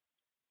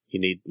 You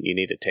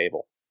need a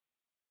table.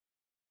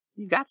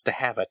 You gots to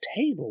have a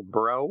table,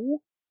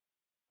 bro.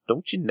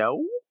 Don't you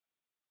know?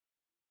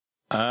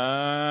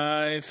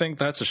 I think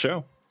that's a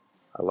show.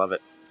 I love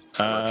it.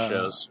 I love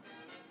shows.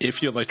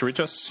 If you'd like to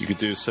reach us, you could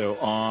do so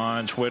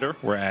on Twitter.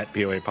 We're at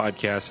POA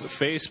Podcast.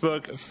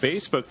 Facebook,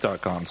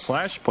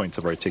 facebook.com/points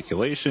of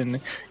articulation.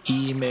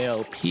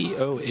 Email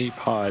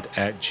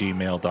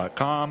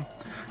poapod@gmail.com.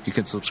 You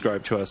can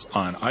subscribe to us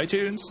on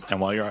iTunes. And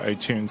while you're on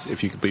iTunes,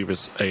 if you could leave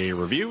us a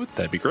review,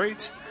 that'd be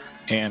great.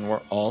 And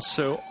we're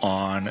also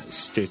on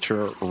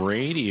Stitcher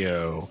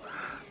Radio.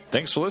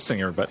 Thanks for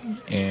listening,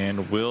 everybody.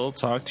 And we'll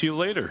talk to you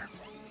later.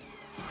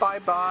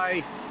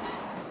 Bye-bye.